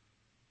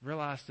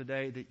 Realize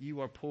today that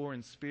you are poor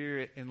in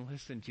spirit. And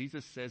listen,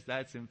 Jesus says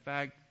that's in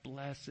fact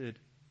blessed.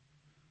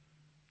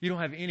 You don't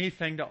have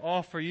anything to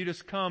offer. You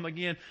just come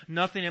again.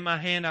 Nothing in my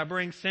hand I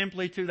bring.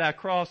 Simply to thy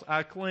cross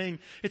I cling.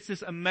 It's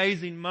this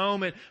amazing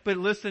moment. But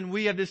listen,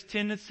 we have this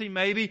tendency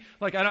maybe,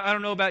 like I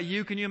don't know about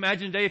you. Can you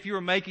imagine today if you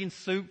were making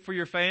soup for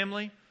your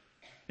family?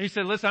 And you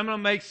said, listen, I'm going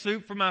to make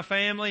soup for my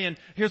family, and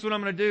here's what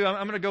I'm going to do.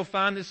 I'm going to go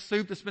find this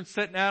soup that's been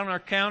sitting out on our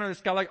counter that's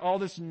got like all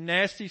this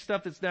nasty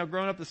stuff that's now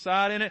grown up the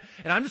side in it,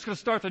 and I'm just going to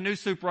start the new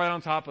soup right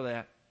on top of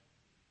that.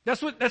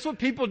 That's what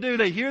people do.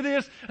 They hear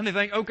this, and they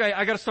think, okay,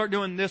 I got to start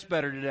doing this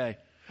better today.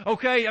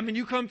 Okay, I mean,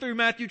 you come through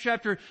Matthew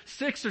chapter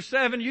 6 or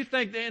 7, you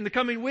think that in the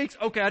coming weeks,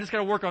 okay, I just got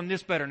to work on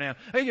this better now.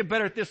 I can get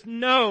better at this.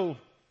 No.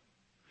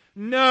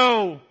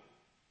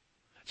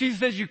 Jesus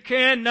says you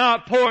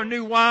cannot pour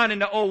new wine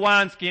into old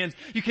wineskins.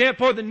 You can't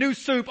pour the new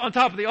soup on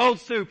top of the old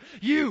soup.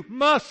 You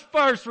must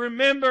first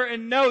remember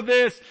and know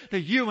this,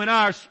 that you and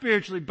I are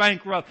spiritually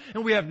bankrupt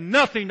and we have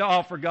nothing to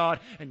offer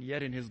God. And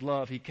yet in His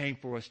love, He came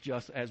for us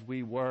just as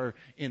we were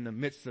in the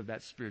midst of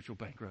that spiritual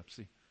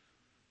bankruptcy.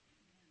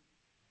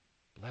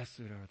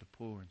 Blessed are the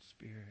poor in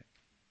spirit,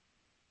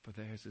 for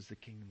theirs is the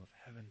kingdom of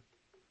heaven.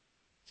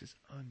 It's this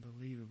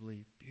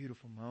unbelievably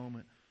beautiful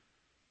moment.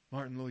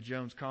 Martin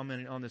Lloyd-Jones,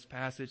 commenting on this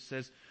passage,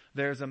 says,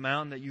 there's a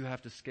mountain that you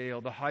have to scale,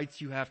 the heights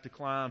you have to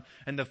climb,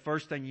 and the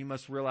first thing you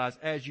must realize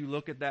as you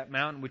look at that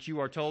mountain, which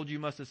you are told you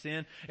must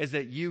ascend, is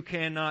that you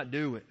cannot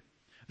do it.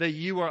 That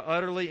you are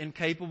utterly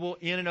incapable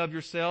in and of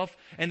yourself,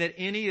 and that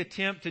any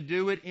attempt to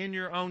do it in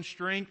your own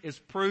strength is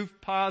proof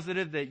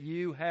positive that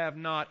you have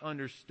not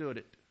understood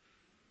it.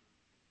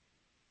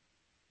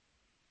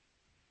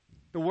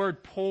 The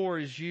word poor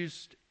is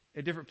used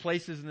at different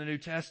places in the New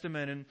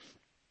Testament, and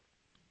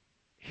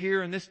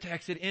here in this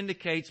text it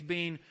indicates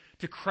being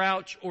to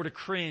crouch or to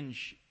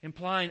cringe,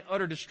 implying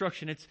utter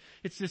destruction.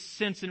 It's this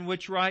sense in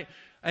which, right,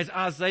 as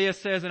Isaiah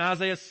says in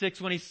Isaiah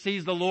 6 when he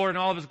sees the Lord in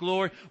all of His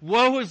glory,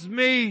 woe is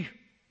me,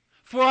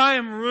 for I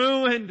am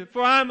ruined,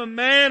 for I am a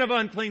man of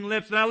unclean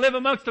lips, and I live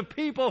amongst a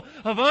people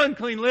of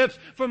unclean lips,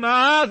 for my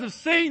eyes have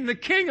seen the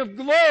King of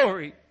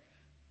glory.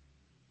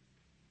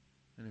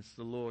 And it's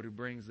the Lord who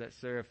brings that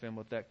seraphim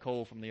with that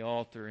coal from the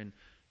altar and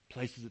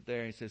places it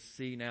there. And He says,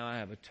 see, now I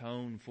have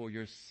atoned for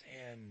your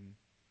sin. And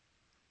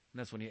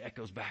that's when He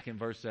echoes back in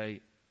verse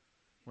 8,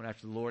 When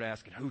after the Lord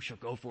asked, who shall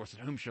go for us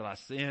and whom shall I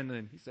send?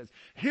 And he says,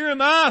 here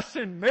am I,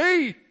 send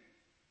me.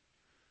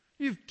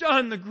 You've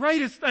done the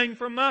greatest thing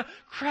for my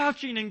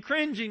crouching and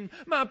cringing,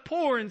 my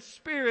poor in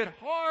spirit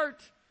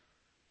heart.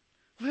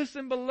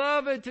 Listen,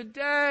 beloved,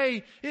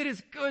 today it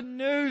is good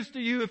news to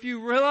you if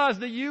you realize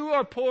that you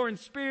are poor in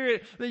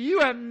spirit, that you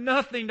have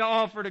nothing to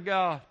offer to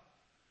God.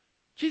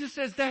 Jesus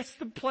says that's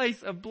the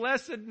place of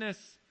blessedness.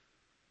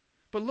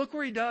 But look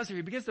where he does here.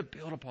 He begins to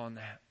build upon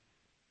that.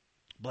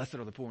 Blessed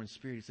are the poor in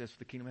spirit, he says, for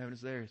the kingdom of heaven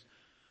is theirs.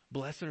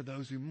 Blessed are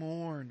those who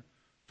mourn,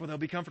 for they'll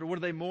be comforted. What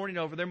are they mourning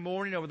over? They're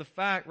mourning over the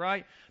fact,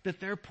 right, that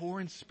they're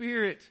poor in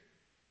spirit.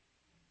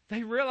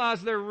 They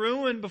realize they're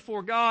ruined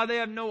before God. They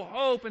have no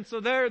hope. And so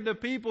they're the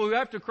people who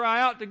have to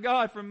cry out to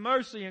God for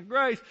mercy and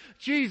grace.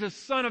 Jesus,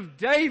 Son of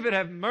David,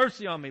 have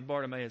mercy on me,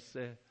 Bartimaeus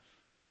said.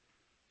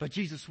 But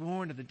Jesus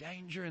warned of the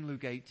danger in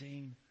Luke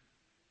 18.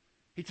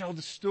 He told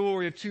the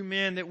story of two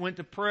men that went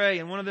to pray,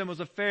 and one of them was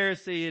a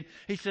Pharisee, and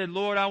he said,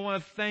 Lord, I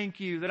want to thank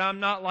you that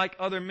I'm not like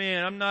other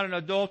men. I'm not an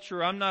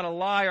adulterer. I'm not a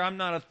liar. I'm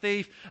not a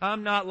thief.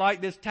 I'm not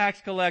like this tax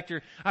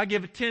collector. I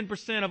give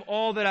 10% of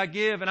all that I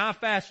give, and I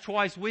fast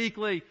twice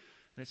weekly.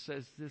 And it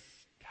says this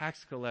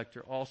tax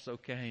collector also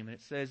came, and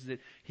it says that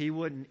he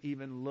wouldn't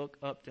even look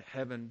up to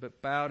heaven,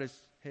 but bowed his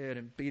head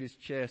and beat his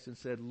chest and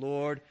said,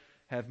 Lord,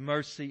 have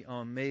mercy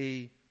on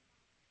me,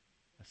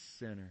 a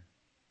sinner.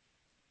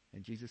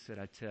 And Jesus said,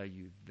 I tell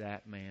you,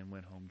 that man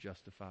went home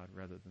justified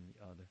rather than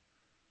the other.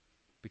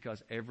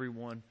 Because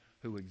everyone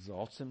who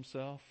exalts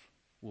himself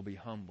will be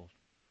humbled.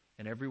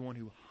 And everyone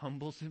who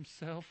humbles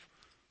himself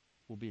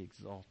will be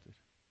exalted.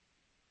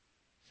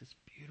 It's this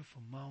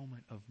beautiful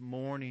moment of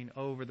mourning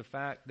over the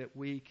fact that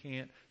we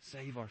can't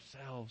save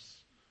ourselves.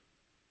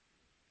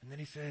 And then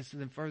he says,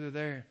 and then further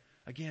there,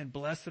 again,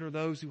 blessed are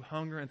those who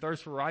hunger and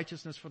thirst for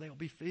righteousness, for they will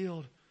be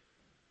filled.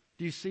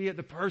 Do you see it?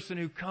 The person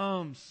who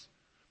comes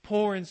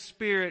poor in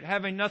spirit,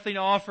 having nothing to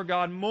offer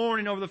God,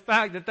 mourning over the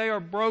fact that they are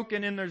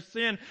broken in their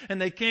sin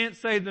and they can't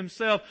save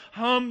themselves,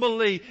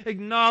 humbly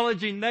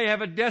acknowledging they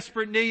have a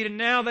desperate need and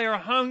now they are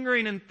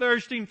hungering and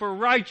thirsting for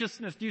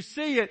righteousness. Do you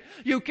see it?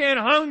 You can't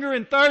hunger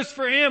and thirst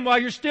for Him while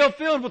you're still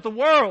filled with the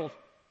world.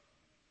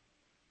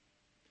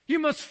 You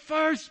must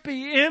first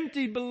be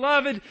emptied,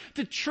 beloved,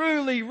 to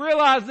truly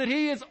realize that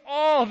He is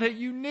all that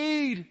you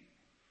need.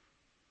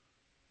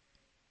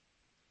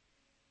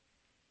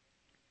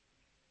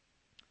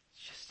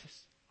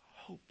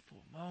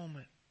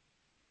 Moment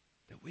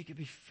that we could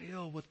be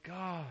filled with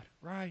God,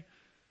 right?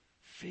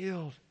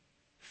 Filled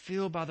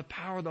by the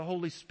power of the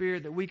Holy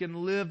Spirit, that we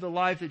can live the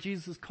life that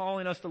Jesus is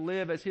calling us to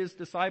live as His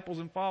disciples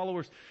and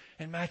followers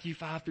in Matthew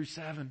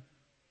 5-7.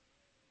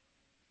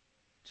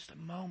 Just a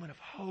moment of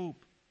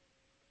hope.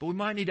 But we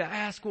might need to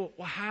ask, well,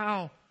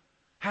 how?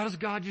 How does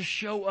God just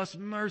show us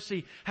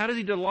mercy? How does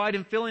He delight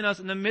in filling us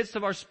in the midst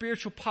of our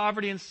spiritual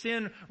poverty and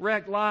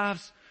sin-wrecked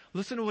lives?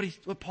 Listen to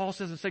what Paul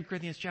says in 2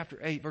 Corinthians chapter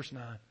 8, verse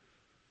 9.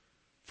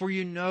 For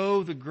you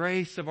know the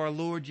grace of our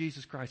Lord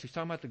Jesus Christ. He's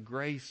talking about the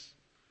grace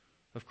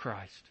of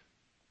Christ.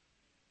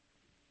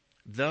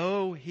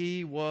 Though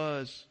He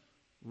was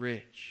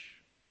rich,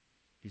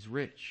 He's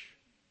rich.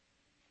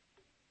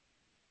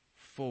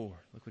 For,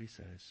 look what He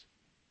says,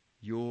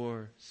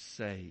 your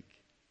sake,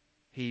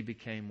 He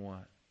became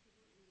what?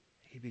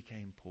 He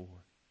became poor.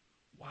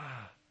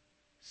 Why?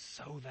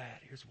 So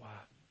that, here's why.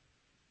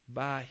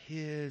 By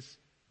His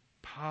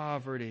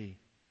poverty,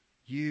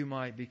 you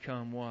might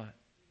become what?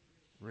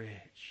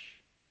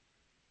 Rich.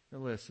 Now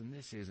listen,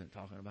 this isn't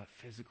talking about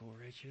physical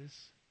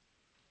riches.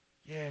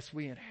 Yes,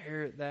 we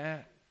inherit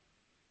that.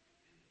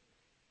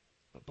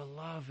 But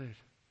beloved,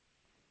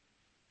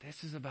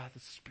 this is about the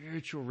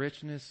spiritual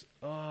richness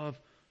of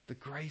the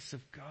grace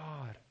of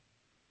God.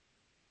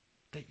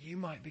 That you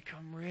might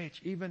become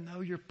rich, even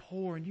though you're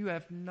poor and you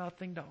have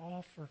nothing to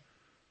offer.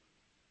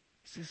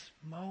 It's this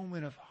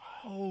moment of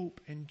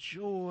hope and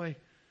joy.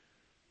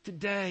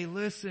 Today,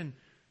 listen,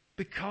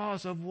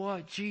 because of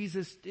what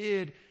Jesus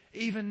did,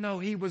 even though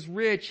He was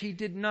rich, He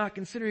did not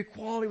consider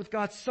equality with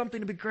God something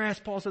to be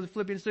grasped, Paul says in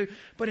Philippians 2,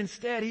 but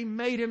instead He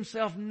made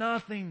Himself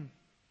nothing.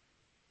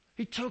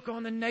 He took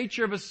on the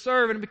nature of a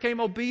servant and became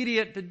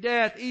obedient to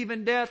death,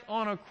 even death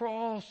on a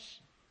cross.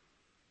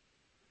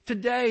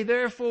 Today,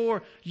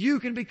 therefore, you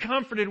can be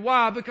comforted.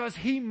 Why? Because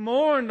He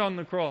mourned on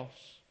the cross.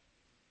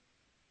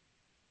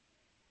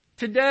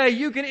 Today,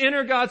 you can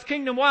enter God's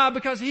kingdom. Why?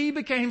 Because He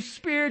became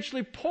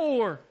spiritually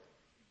poor.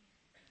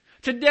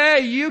 Today,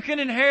 you can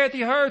inherit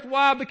the earth.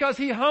 Why? Because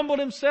He humbled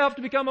Himself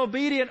to become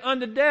obedient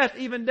unto death,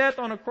 even death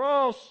on a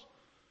cross.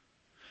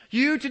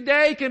 You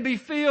today can be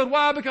filled.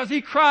 Why? Because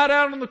He cried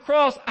out on the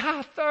cross,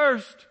 I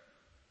thirst.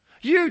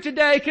 You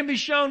today can be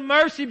shown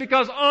mercy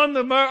because on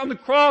the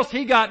cross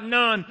He got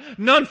none.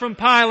 None from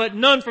Pilate,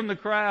 none from the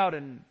crowd,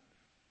 and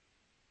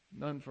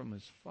none from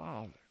His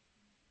Father.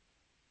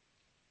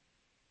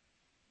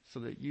 So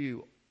that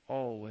you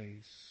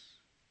always,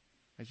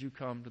 as you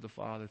come to the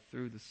Father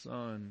through the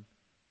Son,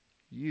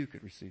 you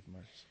could receive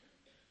mercy.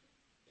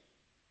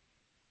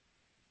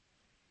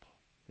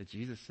 That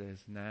Jesus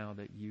says now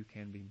that you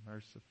can be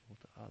merciful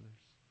to others.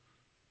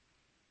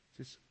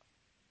 Just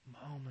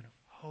moment of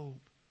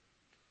hope.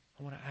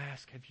 I want to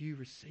ask, have you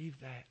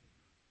received that?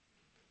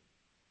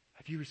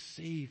 Have you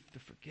received the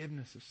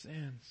forgiveness of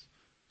sins?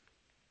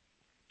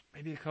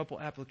 Maybe a couple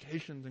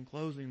applications in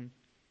closing.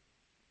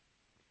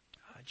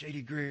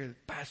 J.D. Greer, the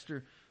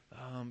pastor,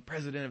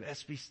 president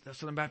of the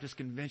Southern Baptist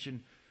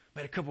Convention,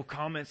 made a couple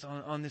comments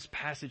on this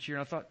passage here,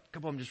 and I thought a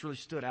couple of them just really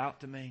stood out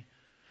to me.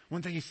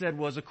 One thing he said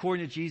was,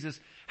 according to Jesus,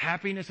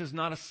 happiness is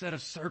not a set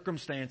of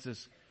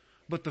circumstances,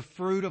 but the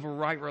fruit of a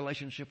right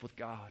relationship with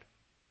God.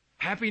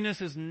 Happiness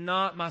is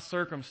not my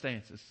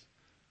circumstances,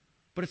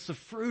 but it's the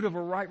fruit of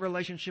a right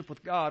relationship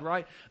with God,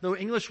 right? The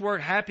English word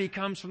happy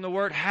comes from the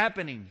word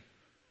happening.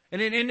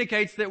 And it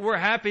indicates that we're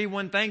happy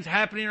when things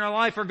happening in our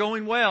life are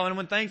going well. And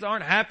when things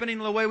aren't happening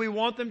the way we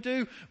want them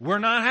to, we're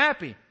not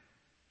happy.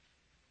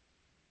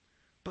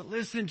 But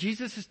listen,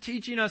 Jesus is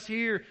teaching us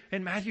here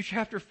in Matthew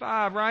chapter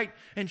 5, right?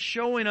 And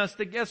showing us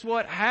that guess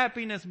what?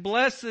 Happiness,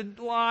 blessed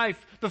life,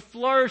 the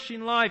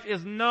flourishing life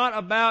is not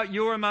about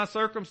your and my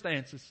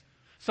circumstances.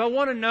 So I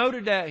want to know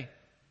today,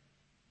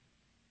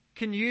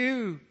 can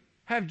you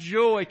have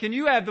joy? Can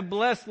you have the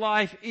blessed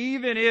life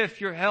even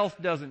if your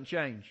health doesn't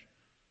change?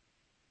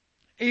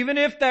 Even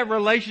if that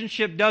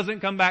relationship doesn't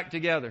come back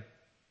together.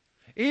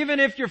 Even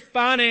if your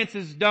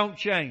finances don't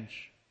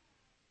change.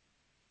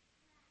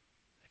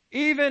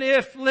 Even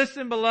if,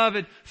 listen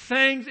beloved,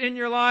 things in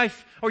your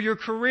life or your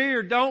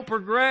career don't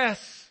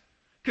progress.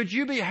 Could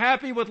you be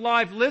happy with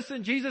life?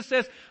 Listen, Jesus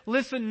says,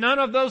 listen, none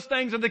of those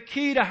things are the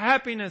key to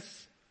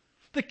happiness.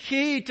 The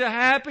key to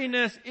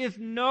happiness is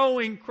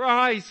knowing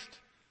Christ.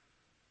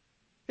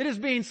 It is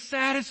being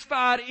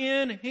satisfied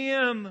in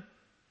Him.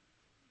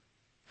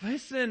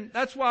 Listen,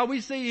 that's why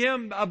we see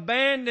Him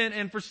abandoned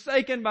and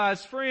forsaken by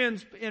His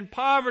friends in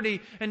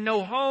poverty and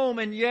no home,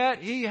 and yet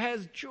He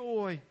has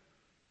joy.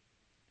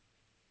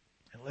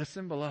 And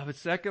listen, beloved,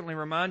 secondly,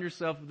 remind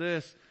yourself of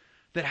this,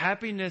 that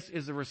happiness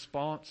is a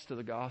response to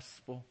the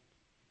gospel.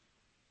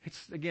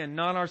 It's, again,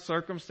 not our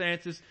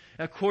circumstances.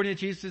 According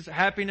to Jesus,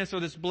 happiness or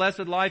this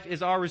blessed life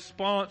is our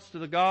response to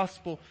the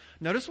gospel.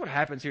 Notice what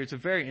happens here. It's a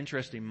very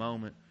interesting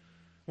moment.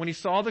 When He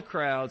saw the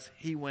crowds,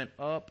 He went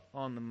up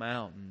on the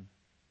mountain.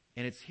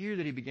 And it's here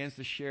that He begins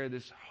to share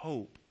this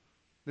hope,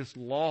 this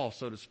law,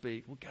 so to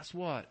speak. Well, guess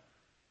what?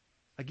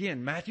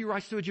 Again, Matthew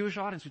writes to a Jewish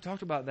audience. We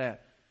talked about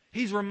that.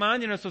 He's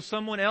reminding us of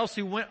someone else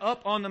who went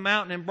up on the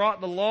mountain and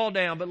brought the law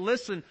down. But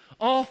listen,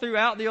 all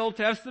throughout the Old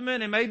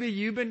Testament, and maybe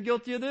you've been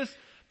guilty of this,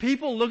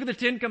 people look at the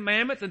Ten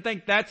Commandments and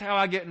think that's how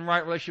I get in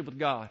right relationship with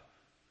God.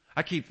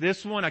 I keep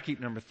this one, I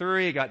keep number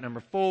 3, I got number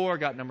 4, I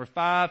got number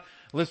 5.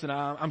 Listen,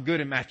 I'm good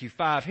in Matthew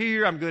 5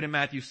 here, I'm good in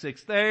Matthew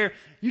 6 there.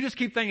 You just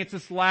keep thinking it's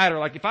this ladder.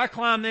 Like if I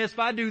climb this, if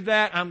I do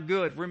that, I'm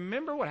good.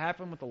 Remember what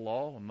happened with the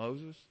law of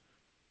Moses?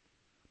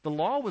 The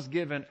law was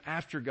given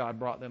after God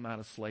brought them out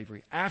of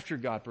slavery, after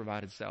God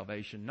provided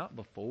salvation, not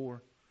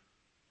before.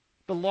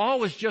 The law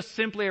was just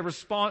simply a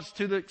response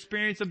to the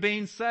experience of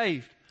being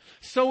saved.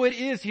 So it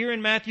is here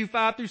in Matthew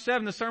 5 through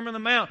 7, the Sermon on the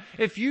Mount.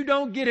 If you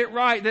don't get it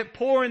right, that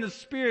poor in the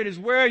Spirit is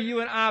where you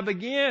and I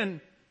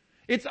begin.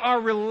 It's our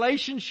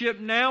relationship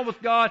now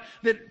with God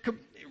that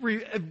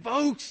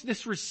evokes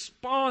this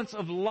response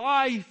of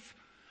life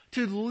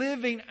to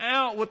living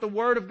out what the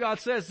Word of God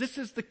says. This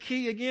is the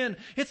key again.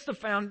 It's the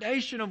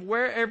foundation of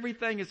where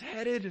everything is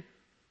headed.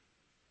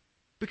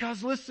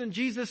 Because listen,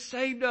 Jesus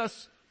saved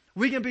us.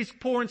 We can be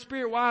poor in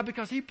spirit. Why?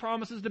 Because He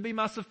promises to be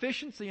my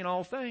sufficiency in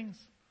all things.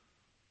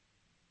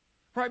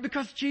 Right?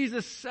 Because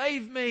Jesus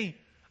saved me,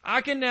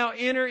 I can now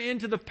enter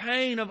into the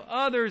pain of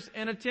others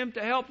and attempt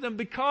to help them.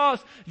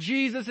 Because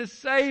Jesus has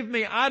saved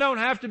me, I don't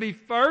have to be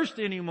first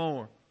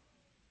anymore.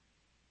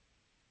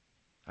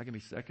 I can be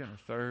second or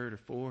third or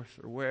fourth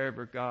or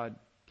wherever God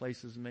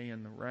places me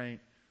in the rank.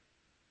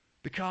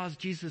 Because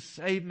Jesus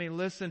saved me,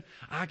 listen,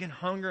 I can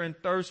hunger and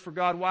thirst for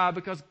God. Why?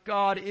 Because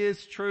God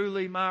is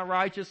truly my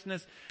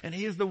righteousness, and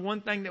He is the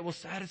one thing that will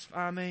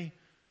satisfy me.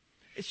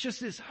 It's just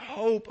this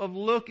hope of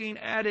looking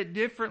at it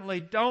differently.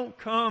 Don't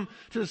come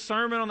to the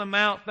Sermon on the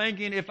Mount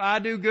thinking if I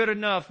do good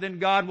enough, then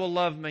God will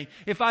love me.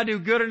 If I do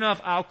good enough,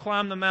 I'll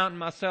climb the mountain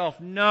myself.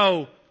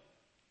 No.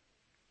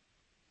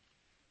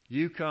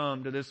 You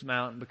come to this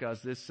mountain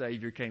because this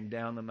Savior came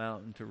down the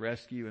mountain to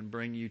rescue and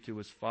bring you to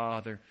His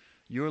Father.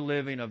 Your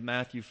living of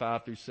Matthew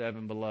 5 through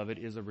 7, beloved,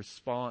 is a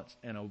response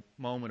and a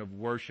moment of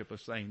worship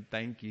of saying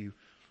thank you.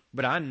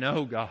 But I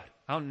know, God,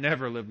 I'll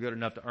never live good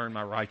enough to earn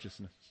my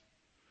righteousness.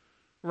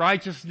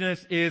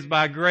 Righteousness is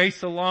by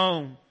grace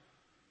alone.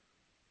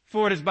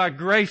 For it is by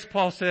grace,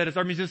 Paul said, as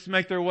our musicians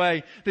make their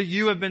way, that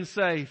you have been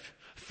saved.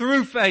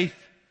 Through faith.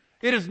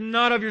 It is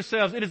not of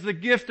yourselves. It is the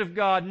gift of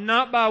God,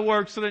 not by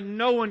works, so that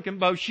no one can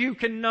boast. You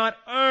cannot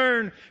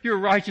earn your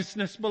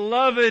righteousness.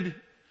 Beloved,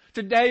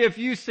 today if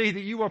you see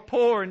that you are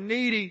poor and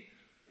needy,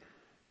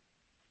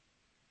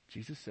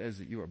 Jesus says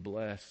that you are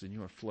blessed and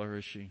you are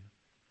flourishing.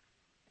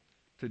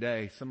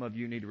 Today, some of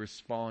you need to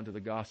respond to the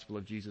gospel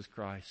of Jesus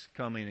Christ,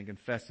 coming and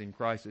confessing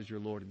Christ as your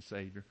Lord and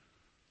Savior.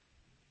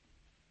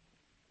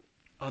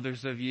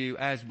 Others of you,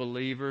 as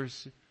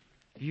believers,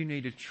 you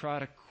need to try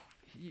to,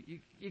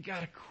 you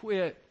got to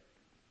quit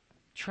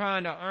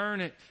trying to earn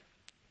it.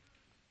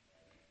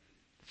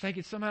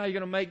 thinking somehow you're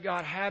going to make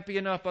God happy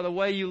enough by the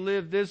way you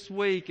live this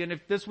week. And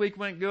if this week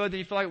went good, then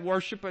you feel like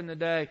worshiping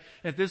today.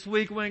 If this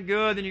week went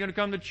good, then you're going to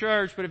come to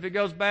church. But if it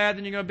goes bad,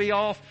 then you're going to be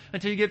off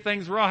until you get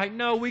things right.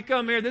 No, we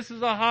come here. This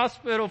is a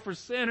hospital for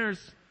sinners.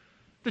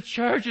 The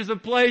church is a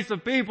place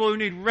of people who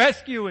need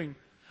rescuing.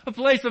 A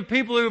place of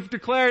people who have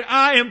declared,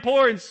 I am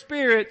poor in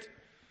spirit.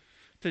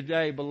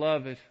 Today,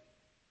 beloved,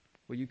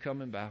 will you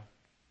come and bow?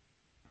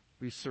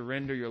 Will you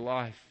surrender your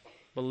life?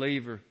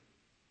 Believer.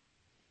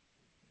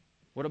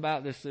 What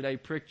about this today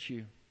pricked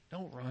you?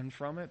 Don't run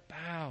from it.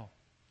 Bow.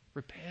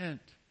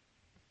 Repent.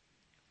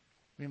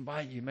 We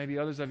invite you. Maybe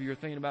others of you are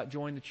thinking about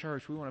joining the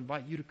church. We want to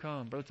invite you to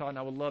come. Brother Todd and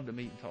I would love to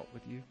meet and talk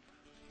with you.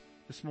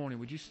 This morning,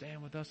 would you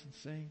stand with us and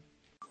sing?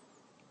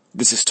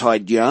 This is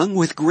Todd Young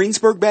with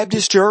Greensburg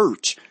Baptist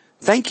Church.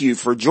 Thank you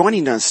for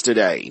joining us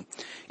today.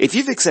 If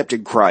you've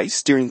accepted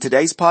Christ during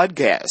today's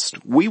podcast,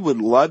 we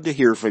would love to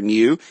hear from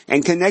you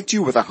and connect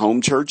you with a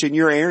home church in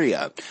your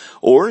area.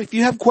 Or if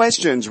you have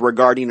questions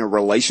regarding a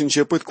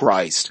relationship with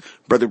Christ,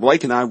 Brother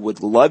Blake and I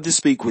would love to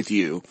speak with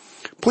you.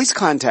 Please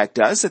contact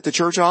us at the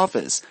church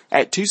office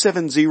at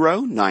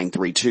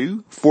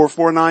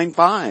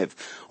 270-932-4495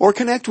 or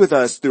connect with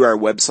us through our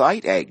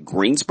website at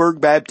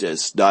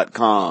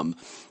greensburgbaptist.com.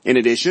 In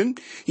addition,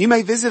 you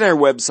may visit our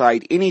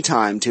website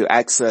anytime to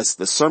access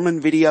the sermon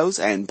videos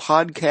and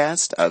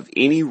podcast of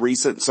any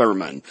recent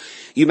sermon.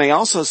 You may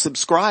also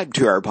subscribe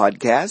to our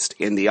podcast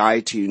in the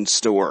iTunes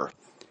store.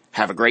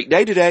 Have a great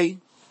day today.